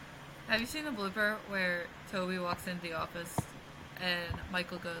 Have you seen the blooper where Toby walks into the office and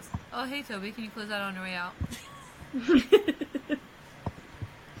Michael goes, "Oh, hey, Toby, can you close that on your way out?"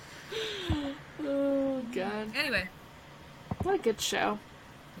 Oh, God. Anyway. What a good show.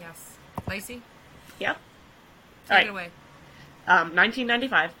 Yes. Lacey? Yep. Take it away.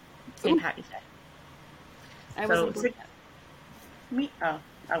 1995. St. Patty's Day. I wasn't born yet.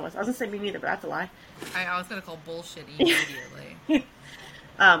 I was gonna say me neither, but that's a lie. I was gonna call bullshit immediately.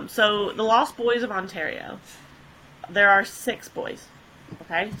 So the Lost Boys of Ontario. There are 6 boys.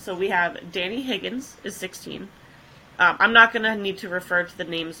 Okay, so we have Danny Higgins is 16. I'm not gonna need to refer to the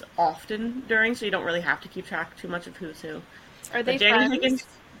names often during, so you don't really have to keep track too much of who's who. Are they Danny friends? Higgins?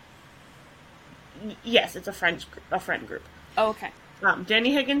 Yes, it's a friend group. Oh, okay.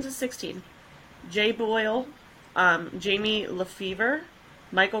 Danny Higgins is 16. Jay Boyle, Jamie Lefevre,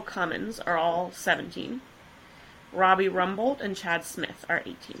 Michael Cummins are all 17. Robbie Rumbold and Chad Smith are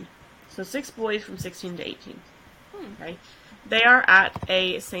 18. So 6 boys from 16 to 18. Okay. They are at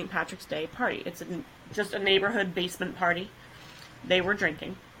a St. Patrick's Day party. It's just a neighborhood basement party. They were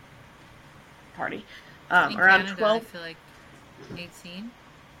drinking. Party. In Around Canada, 12. I feel like 18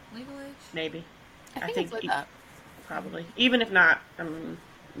 legal age? Maybe. I think it's like that. Probably. Even if not,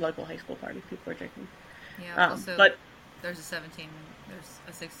 local high school party, people are drinking. Yeah, also, but there's a 16-year-old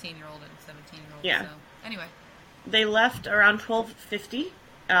and a 17-year-old. Yeah. So, anyway. They left around 12:50,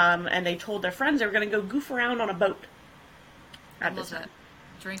 and they told their friends they were going to go goof around on a boat. I love that.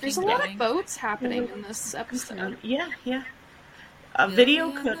 Drinking, There's a lot of boats happening in this episode. Yeah.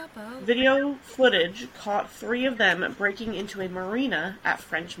 Video footage caught 3 of them breaking into a marina at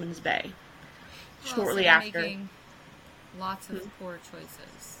Frenchman's Bay. Shortly after. Making lots of poor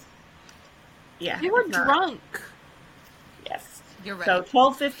choices. Yeah. They were drunk. Yes. You're right. So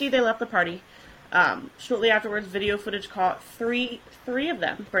 12:50 they left the party. Shortly afterwards, video footage caught three of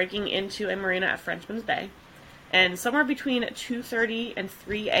them breaking into a marina at Frenchman's Bay. And somewhere between 2:30 and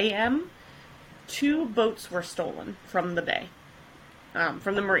 3 a.m., 2 boats were stolen from the bay,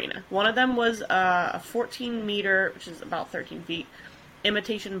 from the marina. One of them was a 14-meter, which is about 13 feet,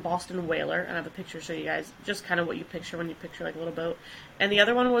 imitation Boston whaler. And I have a picture to show you guys, just kind of what you picture when you picture like a little boat. And the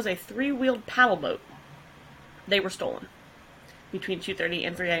other one was a 3-wheeled paddle boat. They were stolen between 2:30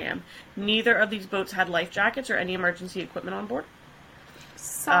 and 3 a.m. Neither of these boats had life jackets or any emergency equipment on board.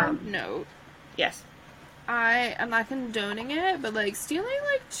 Side note. Yes. I am not condoning it, but, like, stealing,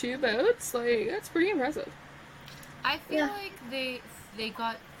 like, 2 boats, like, that's pretty impressive. I feel like they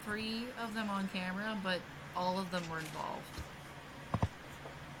got 3 of them on camera, but all of them were involved.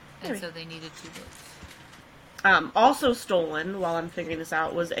 And so they needed 2 boats. Also stolen, while I'm figuring this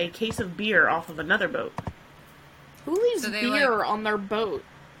out, was a case of beer off of another boat. Who leaves beer on their boat?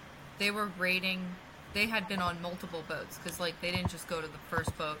 They were raiding. They had been on multiple boats, because, like, they didn't just go to the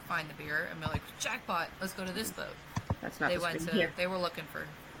first boat, find the beer, and be like, jackpot, let's go to this boat. That's not they the went thing to. here. They were looking for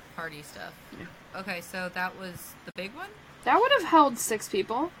party stuff. Yeah. Okay, so that was the big one? That would have held 6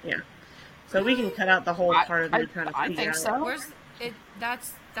 people. Yeah. So we can cut out the whole part of me trying to figure think out. so. Where's it?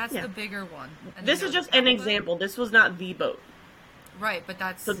 That's the bigger one. And This then is there was just a an paddle boat? example. This was not the boat. Right, but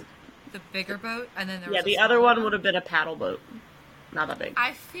that's So- the bigger boat, and then there was Yeah, a the other smaller one would have been a paddle boat. Not that big.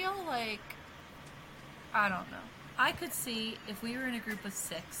 I feel like, I don't know. I could see if we were in a group of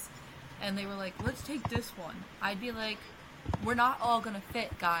 6 and they were like, let's take this one. I'd be like, We're not all gonna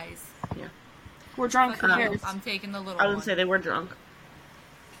fit, guys. Yeah. We're drunk. Who cares? I'm taking the little I one. would say they were drunk.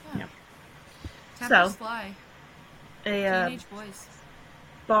 Yeah. Tempers So, fly. a Teenage boys.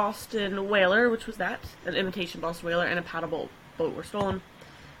 Boston whaler, which was that, an imitation Boston whaler, and a paddle boat were stolen,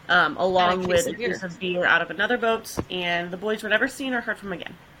 along with a case of beer out of another boat, and the boys were never seen or heard from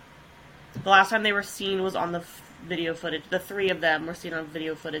again. The last time they were seen was on the video footage. The three of them were seen on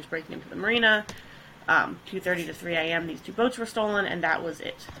video footage breaking into the marina. 2:30 to 3 a.m. These two boats were stolen, and that was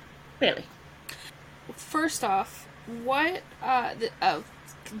it. Bailey. First off, what,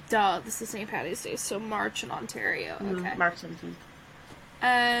 this is St. Patty's Day, so March in Ontario, okay. March 17th.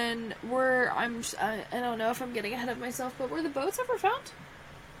 And I don't know if I'm getting ahead of myself, but were the boats ever found?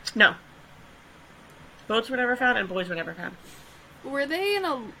 No. Boats were never found, and boys were never found. Were they in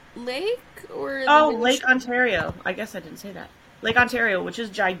a lake, or... Lake Ontario. I guess I didn't say that. Lake Ontario, which is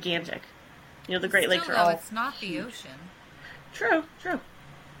gigantic. You know, the Great Lakes are all... it's not the ocean. True.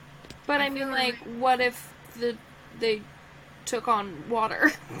 But I mean, like, what if they took on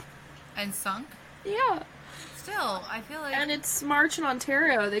water? And sunk? Yeah. Still, I feel like... And it's March in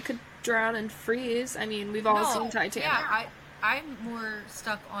Ontario. They could drown and freeze. I mean, we've all seen Titanic. Yeah, I'm more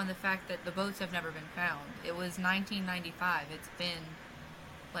stuck on the fact that the boats have never been found. It was 1995. It's been,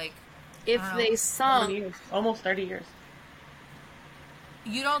 like... If they sunk... Almost 30 years.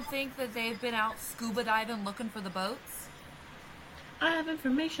 You don't think that they've been out scuba diving looking for the boats? I have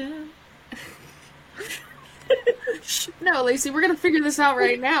information. No, Lacey, we're going to figure this out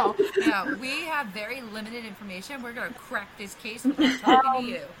right now. Yeah, we have very limited information. We're going to crack this case without talking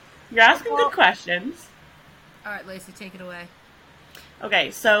to you. You're asking good questions. All right, Lacey, take it away.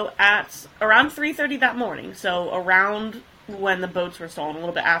 Okay, so at around 3:30 that morning, so around when the boats were stolen, a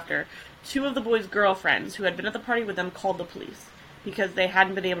little bit after, two of the boys' girlfriends who had been at the party with them called the police because they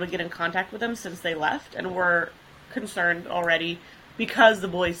hadn't been able to get in contact with them since they left and were concerned already because the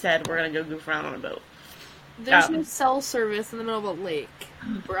boys said, we're going to go goof around on a boat. There's no cell service in the middle of a lake,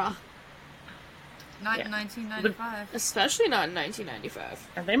 bruh. Not in 1995. Especially not in 1995.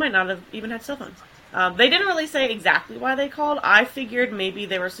 And they might not have even had cell phones. They didn't really say exactly why they called. I figured maybe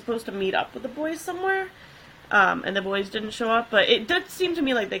they were supposed to meet up with the boys somewhere, and the boys didn't show up. But it did seem to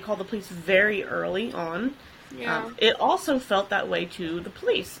me like they called the police very early on. Yeah. It also felt that way to the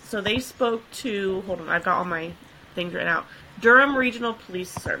police. So they spoke to, hold on, I've got all my things written out, Durham Regional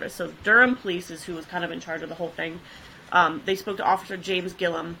Police Service. So Durham Police is who was kind of in charge of the whole thing. They spoke to Officer James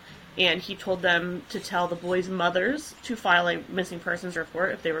Gillum, and he told them to tell the boys' mothers to file a missing persons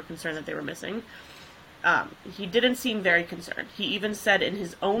report if they were concerned that they were missing. He didn't seem very concerned. He even said in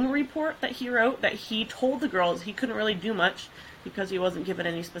his own report that he wrote that he told the girls he couldn't really do much because he wasn't given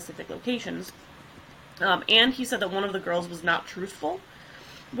any specific locations. And he said that one of the girls was not truthful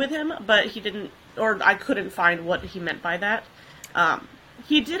with him, but he didn't, or I couldn't find what he meant by that.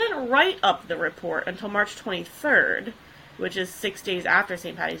 He didn't write up the report until March 23rd, which is 6 days after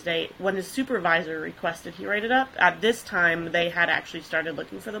St. Patty's Day, when his supervisor requested he write it up. At this time, they had actually started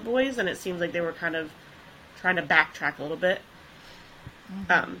looking for the boys, and it seems like they were kind of trying to backtrack a little bit.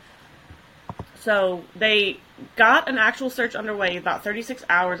 Mm-hmm. So they got an actual search underway about 36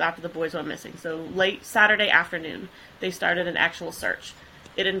 hours after the boys went missing. So late Saturday afternoon, they started an actual search.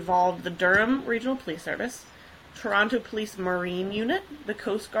 It involved the Durham Regional Police Service, Toronto Police Marine Unit, the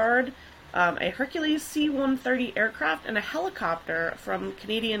Coast Guard, a Hercules C-130 aircraft, and a helicopter from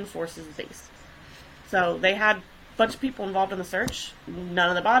Canadian Forces Base. So they had a bunch of people involved in the search. None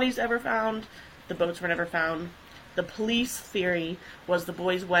of the bodies ever found. The boats were never found. The police theory was the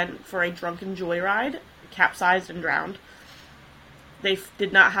boys went for a drunken joyride, capsized and drowned. They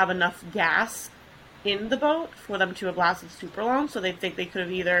did not have enough gas in the boat for them to have lasted super long, so they think they could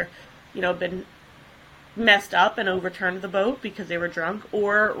have either, been messed up and overturned the boat because they were drunk,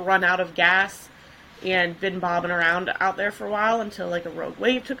 or run out of gas and been bobbing around out there for a while until, like, a rogue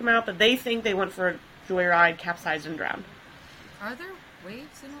wave took them out. But they think they went for a joyride, capsized, and drowned. Are there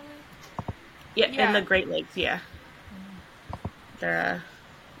waves in a lake? Yeah, in the Great Lakes, yeah. They're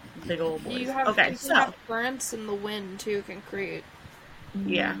big old boys. You have currents in the wind, too, can create...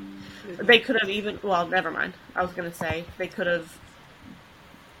 Yeah. They could have even... Well, never mind. I was going to say, they could have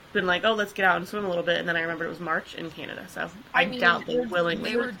been like, oh, let's get out and swim a little bit, and then I remembered it was March in Canada, so I doubt they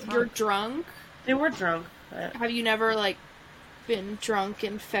willingly... You're drunk? They were drunk. But... Have you never, been drunk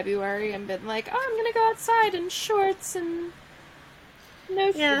in February and been like, oh, I'm going to go outside in shorts and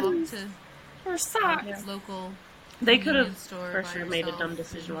no shoes or socks? Local... They could have, for sure, made a dumb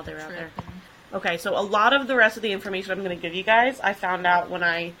decision while they were out there. Okay, so a lot of the rest of the information I'm going to give you guys, I found out when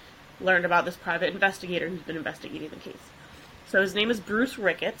I learned about this private investigator who's been investigating the case. So his name is Bruce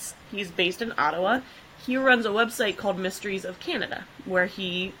Ricketts. He's based in Ottawa. he runs a website called Mysteries of Canada, where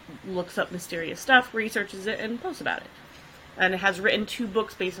he looks up mysterious stuff, researches it, and posts about it. And has written 2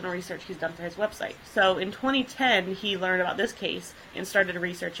 books based on research he's done for his website. So in 2010, he learned about this case and started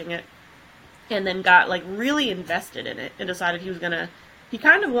researching it, and then got, like, really invested in it and decided he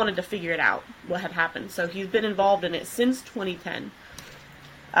kind of wanted to figure it out, what had happened. So he's been involved in it since 2010.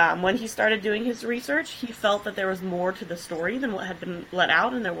 When he started doing his research, he felt that there was more to the story than what had been let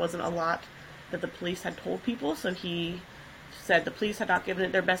out, and there wasn't a lot that the police had told people, so he said the police had not given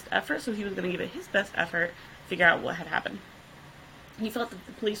it their best effort, so he was going to give it his best effort to figure out what had happened. He felt that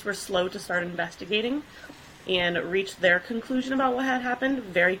the police were slow to start investigating and reached their conclusion about what had happened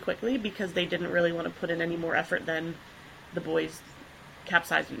very quickly because they didn't really want to put in any more effort than the boys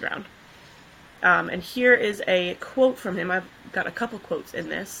capsized and drowned. And here is a quote from him. I've got a couple quotes in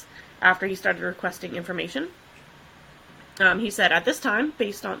this after he started requesting information. He said, this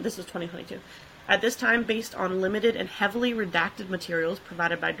was 2022, at this time, based on limited and heavily redacted materials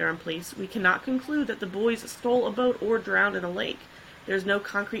provided by Durham police, we cannot conclude that the boys stole a boat or drowned in a lake. There's no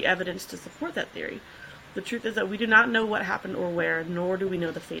concrete evidence to support that theory. The truth is that we do not know what happened or where, nor do we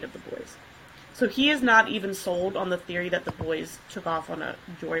know the fate of the boys. So he is not even sold on the theory that the boys took off on a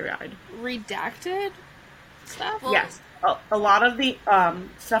joyride. Redacted stuff? Well, yes. A lot of the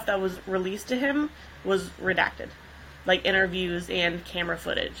stuff that was released to him was redacted. Like interviews and camera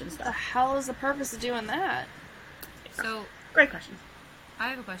footage and stuff. What the hell is the purpose of doing that? So, great question. I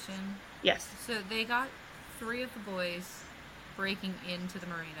have a question. Yes. So they got 3 of the boys breaking into the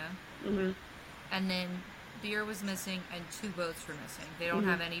marina. Mm-hmm. And then beer was missing and 2 boats were missing. They don't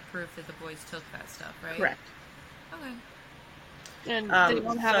have any proof that the boys took that stuff, right? Correct. Okay. And they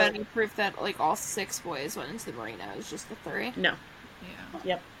don't have any proof that, like, all 6 boys went into the marina. It was just the 3? No. Yeah.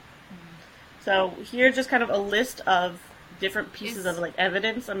 Yep. So here's just kind of a list of different pieces of, like,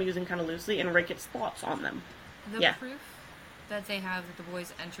 evidence I'm using kind of loosely, and Ricketts' thoughts on them. The proof that they have that the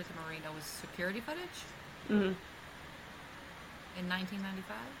boys entered the marina was security footage? Mm-hmm. In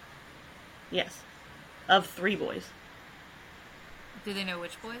 1995? Yes. Of 3 boys. Do they know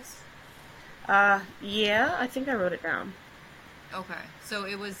which boys? Yeah, I think I wrote it down. Okay, so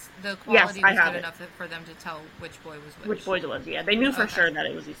it was, the quality was good enough for them to tell which boy was which. Which boys it was, yeah. They knew for sure that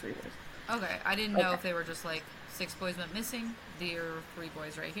it was these 3 boys. Okay, I didn't know if they were just like, 6 boys went missing, there are 3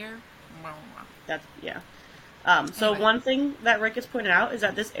 boys right here. That's, yeah. So Anyway. one thing that Ricketts pointed out is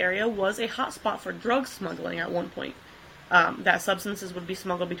that this area was a hotspot for drug smuggling at one point. That substances would be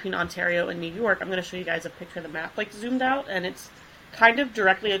smuggled between Ontario and New York. I'm going to show you guys a picture of the map, like, zoomed out, and it's kind of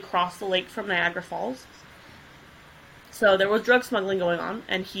directly across the lake from Niagara Falls. So there was drug smuggling going on,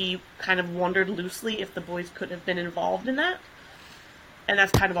 and he kind of wondered loosely if the boys could have been involved in that. And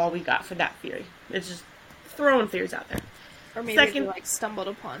that's kind of all we got for that theory. It's just throwing theories out there. Or maybe they, like, stumbled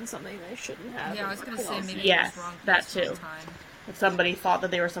upon something they shouldn't have. Yeah, I was going to say maybe yes, it was wrong that too. That somebody thought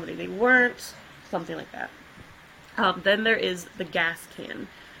that they were somebody they weren't, something like that. Then there is the gas can.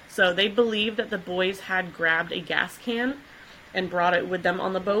 So they believe that the boys had grabbed a gas can and brought it with them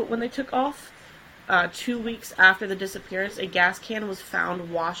on the boat when they took off. 2 weeks after the disappearance, a gas can was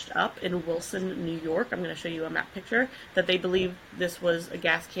found washed up in Wilson, New York. I'm going to show you a map picture. That they believe this was a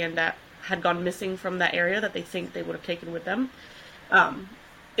gas can that had gone missing from that area that they think they would have taken with them.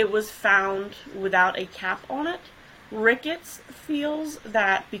 It was found without a cap on it. Ricketts feels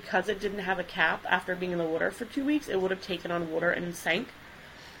that because it didn't have a cap after being in the water for 2 weeks, it would have taken on water and sank.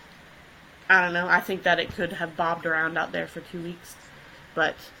 I don't know. I think that it could have bobbed around out there for 2 weeks.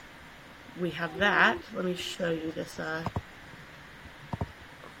 But we have that. Let me show you this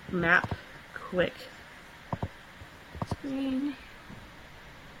map quick. Screen.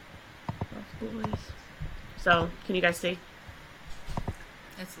 Boys. So, can you guys see?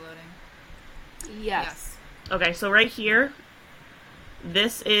 It's loading. Yes. Okay, so right here,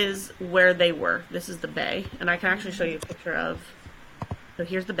 this is where they were. This is the bay. And I can actually show you a picture of... So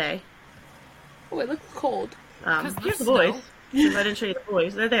here's the bay. Oh, it looks cold. Here's the boys. Since I didn't show you the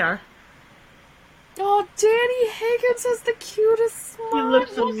boys. There they are. Oh, Danny Higgins has the cutest smile. He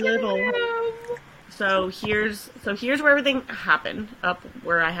looks so little. So here's where everything happened, up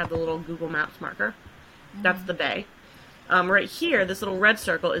where I have the little Google Maps marker. That's the bay. Right here, this little red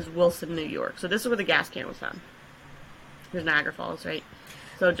circle is Wilson, New York. So this is where the gas can was found. There's Niagara Falls, right?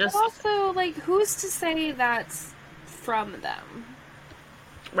 So just... But also, like, who's to say that's from them?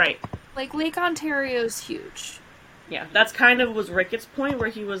 Right. Like, Lake Ontario's huge. Yeah, that's kind of was Ricketts' point, where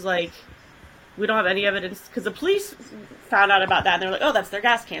he was like, we don't have any evidence, because the police found out about that, and they're like, oh, that's their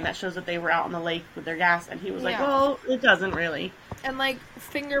gas can. That shows that they were out on the lake with their gas. And he was like, well, it doesn't really. And, like,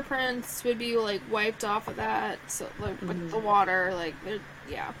 fingerprints would be, like, wiped off of that, so, like, with the water, like,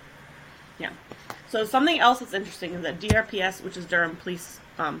 yeah. Yeah. So something else that's interesting is that DRPS, which is Durham Police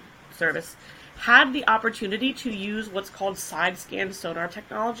Service, had the opportunity to use what's called side scan sonar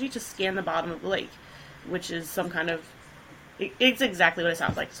technology to scan the bottom of the lake, which is some kind of... It's exactly what it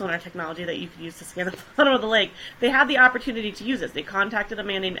sounds like, sonar technology that you could use to scan the bottom of the lake. They had the opportunity to use it. They contacted a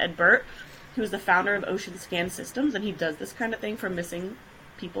man named Ed Burt, who is the founder of Ocean Scan Systems, and he does this kind of thing for missing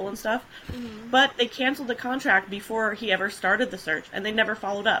people and stuff. Mm-hmm. But they canceled the contract before he ever started the search, and they never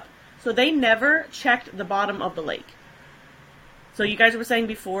followed up. So they never checked the bottom of the lake. So you guys were saying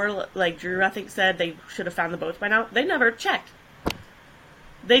before, like Drew, I think, said they should have found the boats by now. They never checked.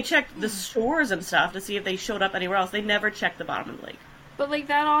 They checked the shores and stuff to see if they showed up anywhere else. They never checked the bottom of the lake. But, like,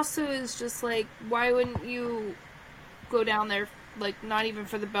 that also is just, like, why wouldn't you go down there, like, not even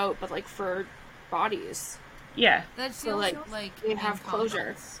for the boat, but, like, for bodies? Yeah. That so, like they have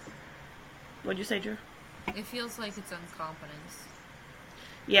closure. What'd you say, Drew? It feels like it's incompetence.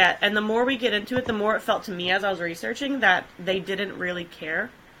 Yeah, and the more we get into it, the more it felt to me as I was researching that they didn't really care.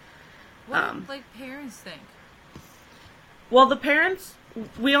 What do, like, parents think? Well, the parents,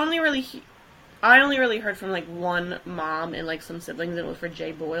 I only really heard from, like, one mom and, like, some siblings, and it was for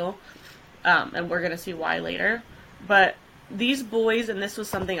Jay Boyle, and we're gonna see why later. But these boys, and this was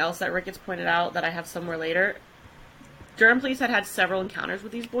something else that Ricketts pointed out that I have somewhere later, Durham police had several encounters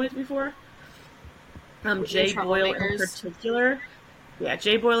with these boys before. Jay Boyle in particular... Yeah,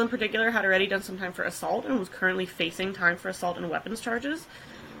 Jay Boyle in particular had already done some time for assault and was currently facing time for assault and weapons charges.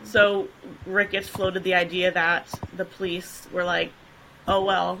 So Ricketts floated the idea that the police were like, oh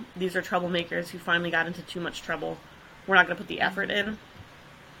well, these are troublemakers who finally got into too much trouble. We're not going to put the effort in.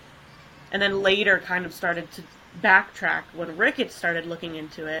 And then later kind of started to backtrack when Ricketts started looking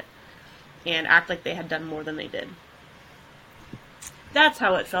into it and act like they had done more than they did. That's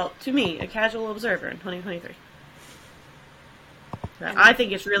how it felt to me, a casual observer in 2023. I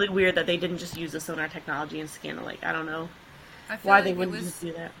think it's really weird that they didn't just use the sonar technology and scan the lake. I don't know why they wouldn't just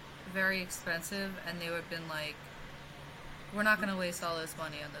do that. Very expensive, and they would have been like, we're not going to waste all this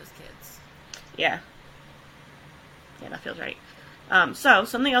money on those kids. Yeah. Yeah, that feels right. So,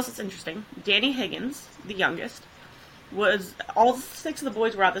 something else that's interesting. Danny Higgins, the youngest, all 6 of the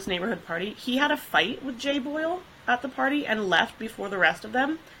boys were at this neighborhood party. He had a fight with Jay Boyle at the party and left before the rest of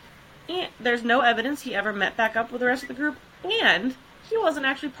them. And there's no evidence he ever met back up with the rest of the group, and he wasn't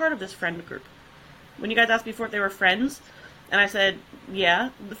actually part of this friend group. When you guys asked before if they were friends, and I said,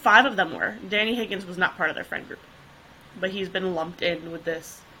 yeah, 5 of them were. Danny Higgins was not part of their friend group. But he's been lumped in with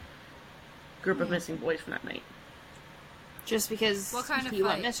this group of missing boys from that night. Just because what kind of he fight?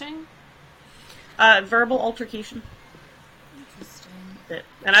 went missing? Verbal altercation. Interesting.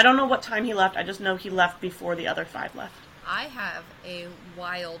 And I don't know what time he left. I just know he left before the other 5 left. I have a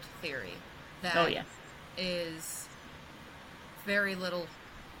wild theory that is very little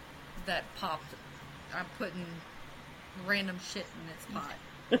that popped. I'm putting random shit in its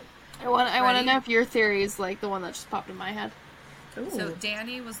pot. I want to know if your theory is like the one that just popped in my head. Ooh. So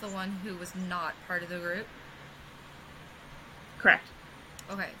Danny was the one who was not part of the group? Correct.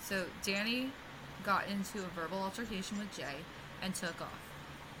 Okay, so Danny got into a verbal altercation with Jay and took off.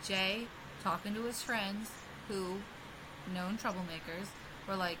 Jay, talking to his friends, who, known troublemakers,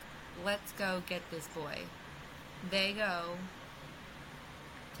 were like, let's go get this boy. They go,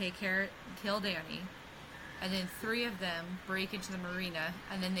 kill Danny, and then 3 of them break into the marina,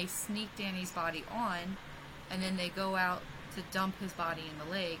 and then they sneak Danny's body on, and then they go out to dump his body in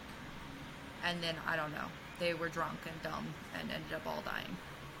the lake, and then, I don't know, they were drunk and dumb and ended up all dying.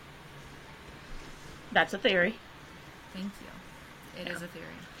 That's a theory. Thank you. It is a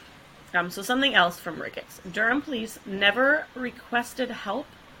theory. So something else from Ricketts. Durham police never requested help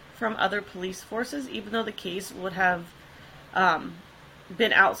from other police forces, even though the case would have gone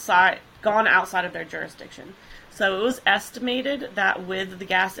outside of their jurisdiction. So it was estimated that with the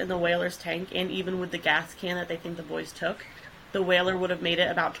gas in the whaler's tank, and even with the gas can that they think the boys took, the whaler would have made it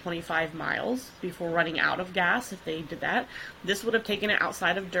about 25 miles before running out of gas if they did that. This would have taken it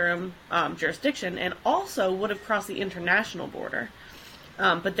outside of Durham jurisdiction and also would have crossed the international border.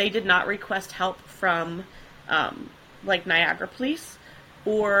 But they did not request help from like Niagara Police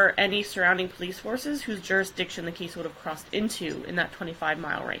or any surrounding police forces whose jurisdiction the case would have crossed into in that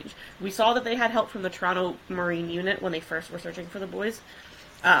 25-mile range. We saw that they had help from the Toronto Marine Unit when they first were searching for the boys.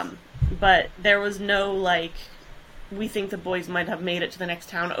 But there was no, like, we think the boys might have made it to the next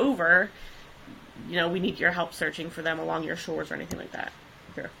town over. You know, we need your help searching for them along your shores or anything like that.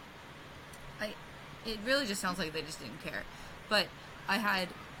 Sure. It really just sounds like they just didn't care. But I had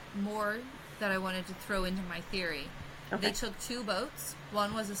more that I wanted to throw into my theory. Okay. They took 2 boats.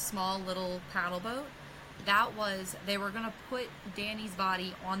 One was a small little paddle boat, That was, they were going to put Danny's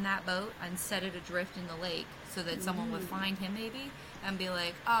body on that boat and set it adrift in the lake so that someone would find him maybe and be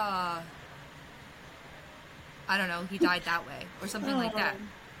like, I don't know, he died that way or something like that.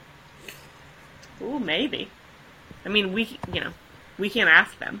 Ooh, maybe. I mean, we can't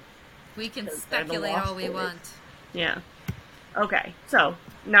ask them. We can speculate all we want. Yeah. Okay, so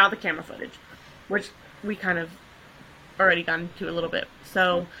now the camera footage, which we kind of already gone to a little bit.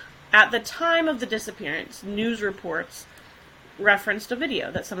 So, at the time of the disappearance, news reports referenced a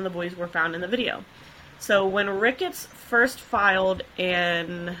video that some of the boys were found in the video. So when Ricketts first filed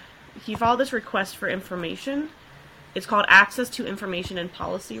this request for information, it's called Access to Information and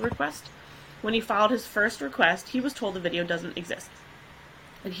Policy Request. When he filed his first request, he was told the video doesn't exist.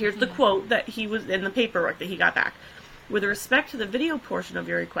 And here's the quote that he was in the paperwork that he got back. With respect to the video portion of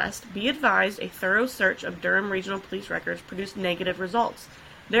your request, be advised a thorough search of Durham Regional Police records produced negative results.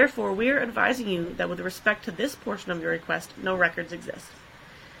 Therefore, we are advising you that with respect to this portion of your request, no records exist.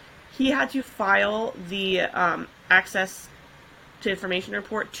 He had to file the Access to Information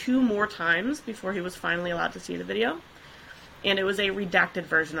report 2 more times before he was finally allowed to see the video. And it was a redacted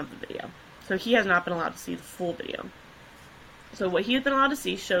version of the video. So he has not been allowed to see the full video. So what he has been allowed to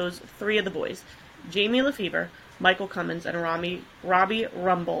see shows 3 of the boys, Jamie Lefevre, Michael Cummins, and Robbie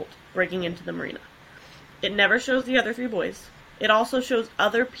Rumbold breaking into the marina. It never shows the other 3 boys. It also shows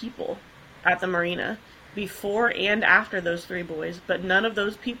other people at the marina before and after those 3 boys, but none of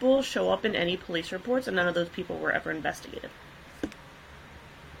those people show up in any police reports, and none of those people were ever investigated.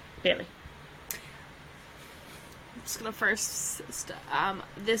 Bailey. I'm just gonna first,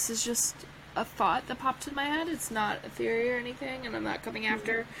 this is just a thought that popped in my head. It's not a theory or anything, and I'm not coming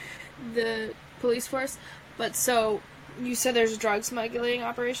after the police force. But so, you said there's a drug smuggling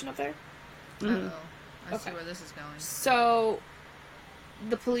operation up there? Mm-hmm. I see where this is going. So,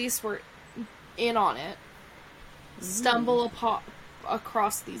 the police were in on it, stumble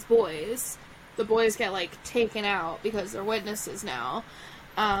across these boys. The boys get, taken out because they're witnesses now.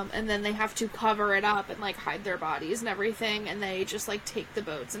 And then they have to cover it up and, hide their bodies and everything, and they just, take the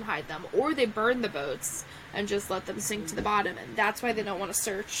boats and hide them. Or they burn the boats and just let them sink to the bottom, and that's why they don't want to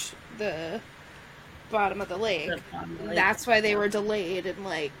search the bottom of the lake. That's why they were delayed in,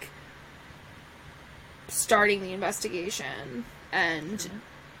 starting the investigation, and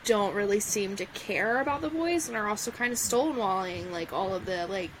don't really seem to care about the boys, and are also kind of stonewalling, all of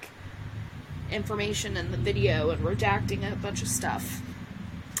the, information in the video and redacting a bunch of stuff.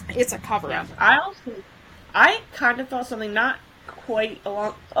 It's a cover-up. Yeah. I kind of thought something not quite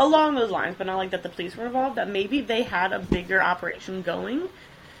along those lines, but not like that the police were involved, that maybe they had a bigger operation going,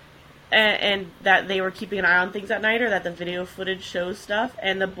 and that they were keeping an eye on things at night, or that the video footage shows stuff,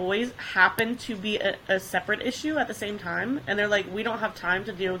 and the boys happened to be a separate issue at the same time, and they're like, we don't have time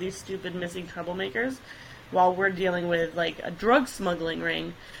to deal with these stupid missing troublemakers while we're dealing with, a drug smuggling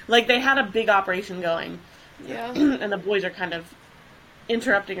ring. They had a big operation going. Yeah. And the boys are kind of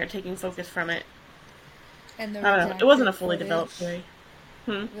interrupting or taking focus from it. And I don't know. It wasn't a fully developed theory.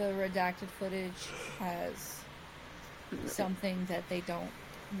 The redacted footage has something that they don't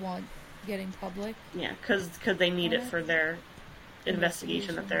want getting public. Yeah, because they need it for their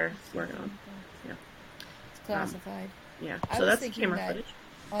investigation that they're working on. Yeah. It's classified. Yeah, I so was that's thinking camera that footage.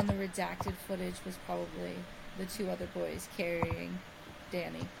 On the redacted footage was probably the 2 other boys carrying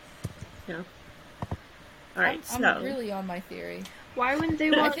Danny. Yeah. Alright, I'm really on my theory. Why wouldn't they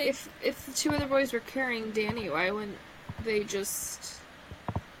want, if the 2 other boys were carrying Danny, why wouldn't they just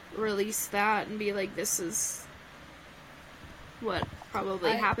release that and be like, this is what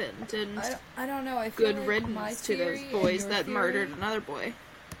probably happened, and I don't know, I feel good riddance to those boys that murdered another boy.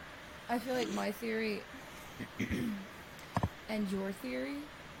 I feel like my theory and your theory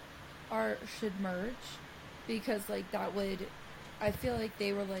should merge, because that would, I feel like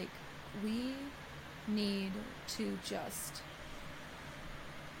they were like, we need to just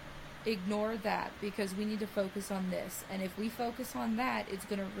ignore that because we need to focus on this, and if we focus on that, it's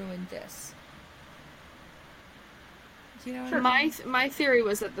going to ruin this. Do you know what I mean? My theory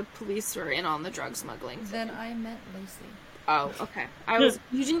was that the police were in on the drug smuggling thing. Then I meant Lacey. Oh, okay.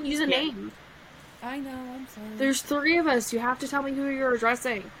 You didn't use a name. I know, I'm sorry. There's 3 of us. You have to tell me who you're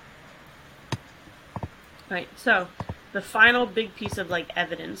addressing. Right, so the final big piece of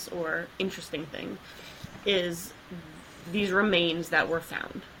evidence or interesting thing is these remains that were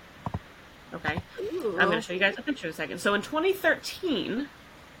found. Okay? Ooh. I'm going to show you guys a picture in a second. So in 2013,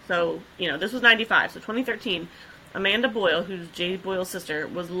 this was 95, so 2013, Amanda Boyle, who's Jay Boyle's sister,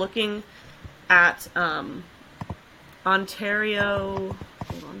 was looking at Ontario.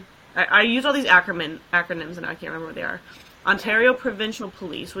 Hold on. I use all these acronyms and I can't remember what they are. Ontario Provincial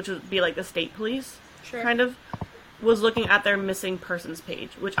Police, which would be the state police, Sure. kind of, was looking at their missing persons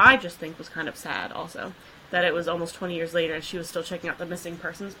page, which I just think was kind of sad also, that it was almost 20 years later and she was still checking out the missing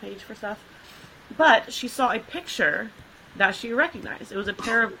persons page for stuff. But she saw a picture that she recognized. It was a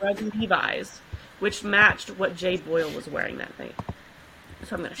pair of red Levi's, which matched what Jay Boyle was wearing that night.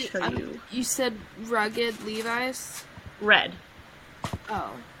 So I'm going to show you. You said rugged Levi's? Red.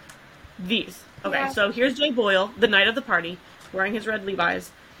 Oh. These. Okay, Yeah. so here's Jay Boyle, the night of the party, wearing his red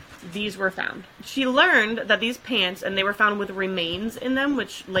Levi's. These were found. She learned that these pants, and they were found with remains in them,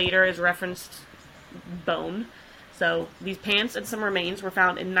 which later is referenced bone. So these pants and some remains were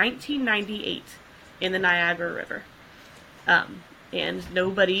found in 1998 in the Niagara River. And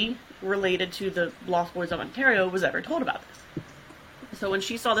nobody related to the Lost Boys of Ontario was ever told about this. So when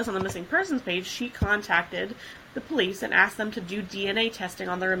she saw this on the missing persons page, she contacted the police and asked them to do DNA testing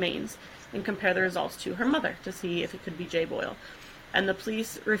on the remains and compare the results to her mother to see if it could be Jay Boyle. And the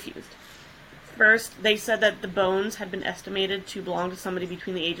police refused. First, they said that the bones had been estimated to belong to somebody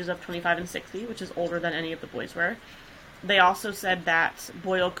between the ages of 25 and 60, which is older than any of the boys were. They also said that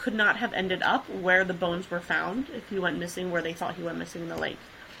Boyle could not have ended up where the bones were found if he went missing where they thought he went missing in the lake.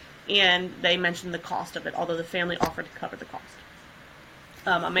 And they mentioned the cost of it, although the family offered to cover the cost.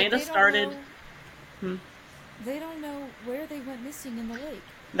 Amanda started... They don't know where they went missing in the lake.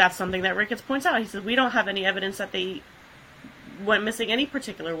 That's something that Ricketts points out. He says, we don't have any evidence that they went missing any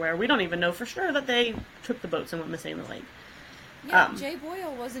particular where. We don't even know for sure that they took the boats and went missing in the lake. Yeah, Jay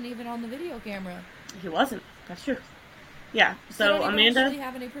Boyle wasn't even on the video camera. He wasn't. That's true. Yeah, so they don't Amanda... actually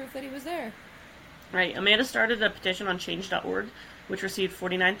have any proof that he was there. Right, Amanda started a petition on change.org, which received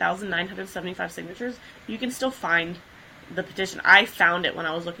 49,975 signatures. You can still find the petition. I found it when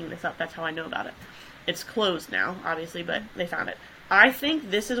I was looking this up. That's how I know about it. It's closed now, obviously, but they found it. I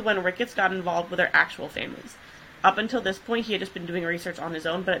think this is when Ricketts got involved with their actual families. Up until this point, he had just been doing research on his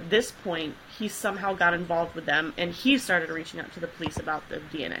own, but at this point, he somehow got involved with them, and he started reaching out to the police about the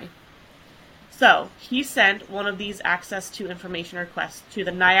DNA. So, he sent one of these access to information requests to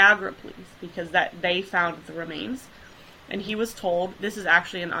the Niagara police, because they found the remains, and he was told this is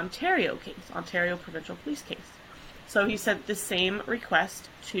actually an Ontario case, Ontario Provincial Police case. So he sent the same request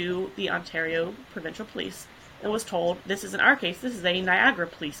to the Ontario Provincial Police, and was told, this isn't our case, this is a Niagara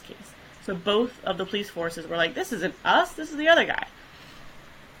police case. So both of the police forces were like, this isn't us, this is the other guy.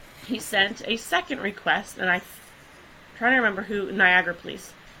 He sent a second request, and I'm trying to remember who, Niagara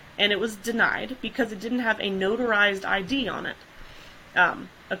police, and it was denied because it didn't have a notarized ID on it.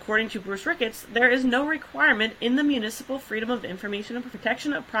 According to Bruce Ricketts, there is no requirement in the Municipal Freedom of Information and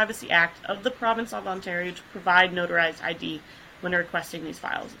Protection of Privacy Act of the Province of Ontario to provide notarized ID when requesting these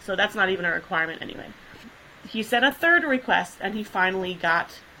files. So that's not even a requirement anyway. He sent a third request, and he finally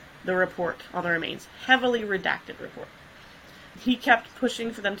got the report on the remains. Heavily redacted report. He kept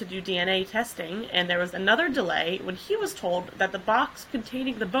pushing for them to do DNA testing, and there was another delay when he was told that the box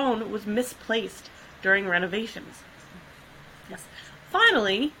containing the bone was misplaced during renovations. Yes.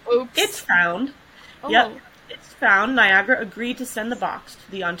 Finally, Oops. it's found. Oh. Yep, it's found. Niagara agreed to send the box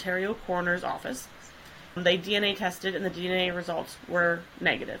to the Ontario Coroner's Office. They DNA tested, and the DNA results were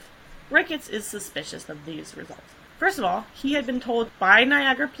negative. Ricketts is suspicious of these results. First of all, he had been told by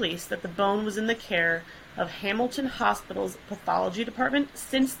Niagara Police that the bone was in the care of Hamilton Hospital's pathology department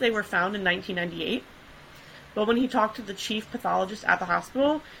since they were found in 1998. But when he talked to the chief pathologist at the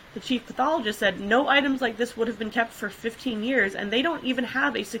hospital, the chief pathologist said no items like this would have been kept for 15 years, and they don't even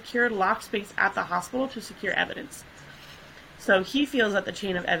have a secured lock space at the hospital to secure evidence. So he feels that the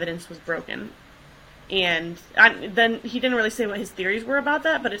chain of evidence was broken. And then he didn't really say what his theories were about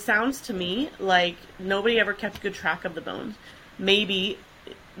that, but it sounds to me like nobody ever kept good track of the bones. Maybe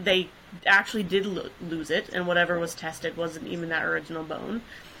they actually did lose it, and whatever was tested wasn't even that original bone.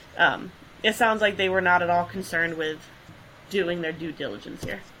 It sounds like they were not at all concerned with doing their due diligence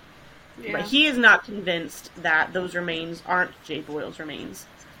here. Yeah. But he is not convinced that those remains aren't Jay Boyle's remains,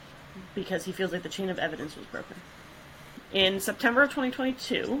 because he feels like the chain of evidence was broken. In September of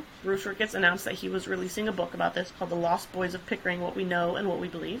 2022, Bruce Ricketts announced that he was releasing a book about this called The Lost Boys of Pickering, What We Know and What We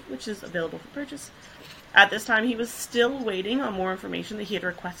Believe, which is available for purchase. At this time, he was still waiting on more information that he had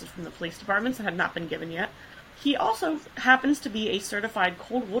requested from the police departments and had not been given yet. He also happens to be a certified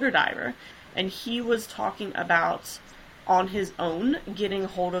cold water diver, and he was talking about, on his own, getting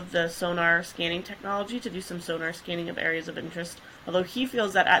hold of the sonar scanning technology to do some sonar scanning of areas of interest, although he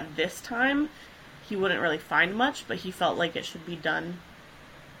feels that at this time, he wouldn't really find much, but he felt like it should be done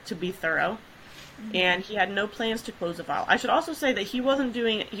to be thorough. Mm-hmm. And he had no plans to close the file. I should also say that he wasn't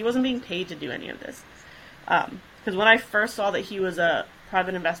being paid to do any of this. Because when I first saw that he was a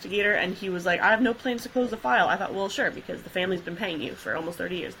private investigator, and he was like, I have no plans to close the file. I thought, well, sure, because the family's been paying you for almost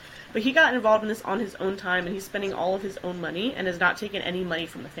 30 years. But he got involved in this on his own time, and he's spending all of his own money, and has not taken any money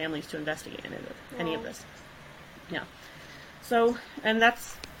from the families to investigate any of this. Yeah. So, and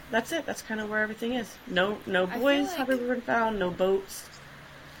that's it. That's kind of where everything is. No boys have ever been found, no boats.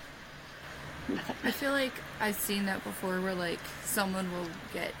 Nothing. I feel like I've seen that before where, like, someone will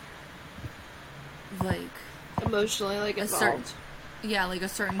get, like... Emotionally, like, involved. Like a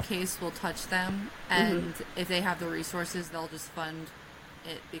certain case will touch them, and if they have the resources, they'll just fund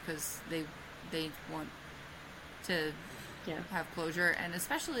it because they want to have closure, and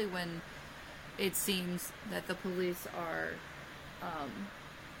especially when it seems that the police are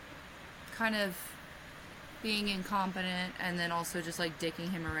kind of being incompetent, and then also just, like,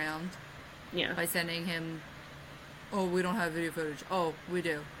 dicking him around. Yeah. By sending him, oh, we don't have video footage. Oh, we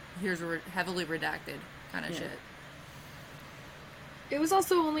do. Here's heavily redacted kind of shit. It was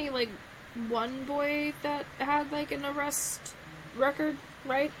also only, like, one boy that had, like, an arrest record,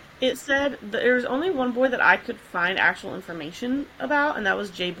 right? It said there was only one boy that I could find actual information about, and that was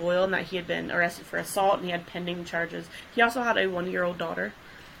Jay Boyle, and that he had been arrested for assault, and he had pending charges. He also had a 1-year-old daughter,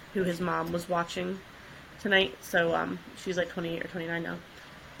 who his mom was watching tonight, so, she's, like, 28 or 29 now.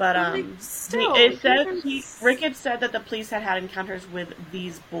 But, Rick had said that the police had encounters with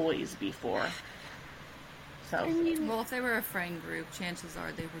these boys before. So. I mean, well, if they were a friend group, chances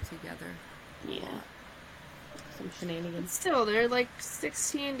are they were together. Yeah. Some shenanigans. Still, they're, like,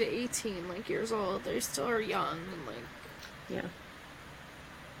 16 to 18, like, years old. They still are young, and, like... Yeah.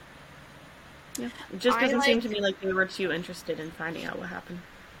 Yeah. It just doesn't seem to me like they were too interested in finding out what happened.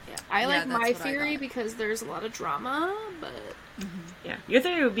 Yeah, I like my theory because there's a lot of drama, but... Yeah, your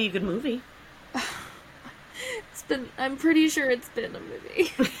theory would be a good movie. I'm pretty sure it's been a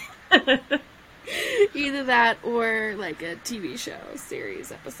movie. Either that or, like, a TV show,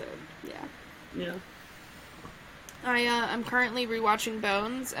 series, episode. Yeah. I'm currently rewatching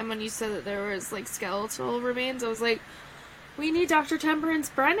Bones, and when you said that there was, like, skeletal remains, I was like, we need Dr. Temperance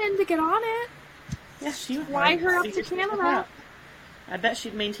Brennan to get on it. Yeah, she would. Fly her up to Canada. I bet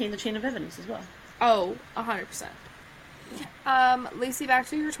she'd maintain the chain of evidence as well. Oh, 100%. Lacey, back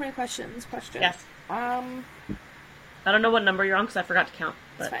to your 20 questions question. Yes. I don't know what number you're on because I forgot to count.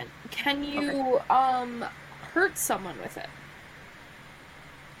 But... That's fine. Can you, hurt someone with it?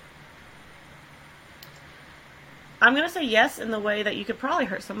 I'm going to say yes in the way that you could probably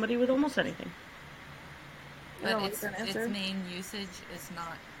hurt somebody with almost anything. But its main usage is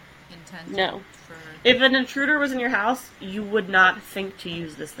not intended for... If an intruder was in your house, you would not think to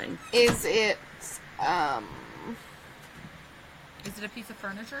use this thing. Is it, Is it a piece of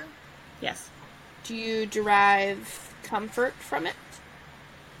furniture? Yes. Do you derive comfort from it?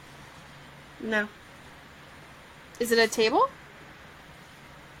 No. Is it a table?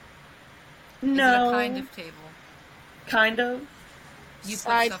 No. Is it a kind of table? Kind of. You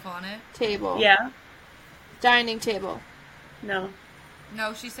put stuff on it? Table. Yeah. Dining table. No.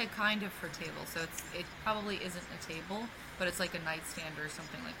 No, she said kind of for table, so it probably isn't a table, but it's like a nightstand or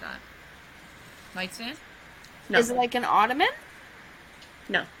something like that. Nightstand? No. Is it like an ottoman?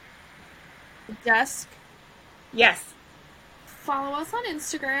 No. A desk? Yes. Follow us on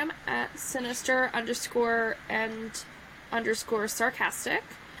Instagram at sinister_and_sarcastic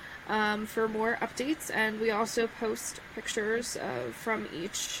for more updates, and we also post pictures from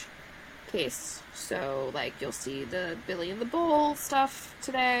each case. So, like, you'll see the Billy and the Bull stuff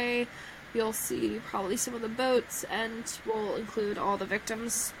today. You'll see probably some of the boats, and we'll include all the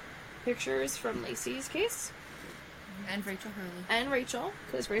victims' pictures from Lacey's case. And Rachel Hurley. And Rachel,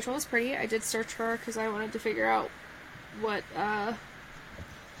 because Rachel was pretty. I did search her because I wanted to figure out what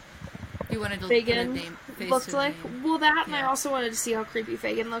you wanted to Fagin looked like. Name. Well, that, and I also wanted to see how creepy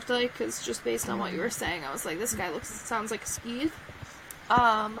Fagin looked like, because just based on what you were saying, I was like, this guy sounds like a skeeve.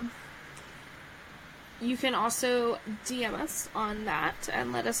 You can also DM us on that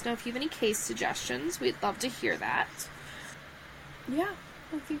and let us know if you have any case suggestions. We'd love to hear that. Yeah,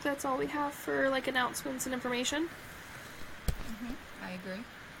 I think that's all we have for, like, announcements and information. I agree.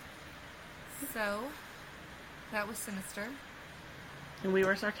 So, that was Sinister. And we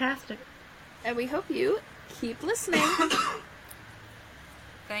were sarcastic. And we hope you keep listening.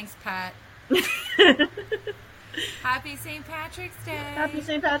 Thanks, Pat. Happy St. Patrick's Day! Happy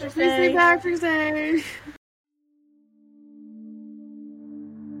St. Patrick's Day! Happy St. Patrick's Day!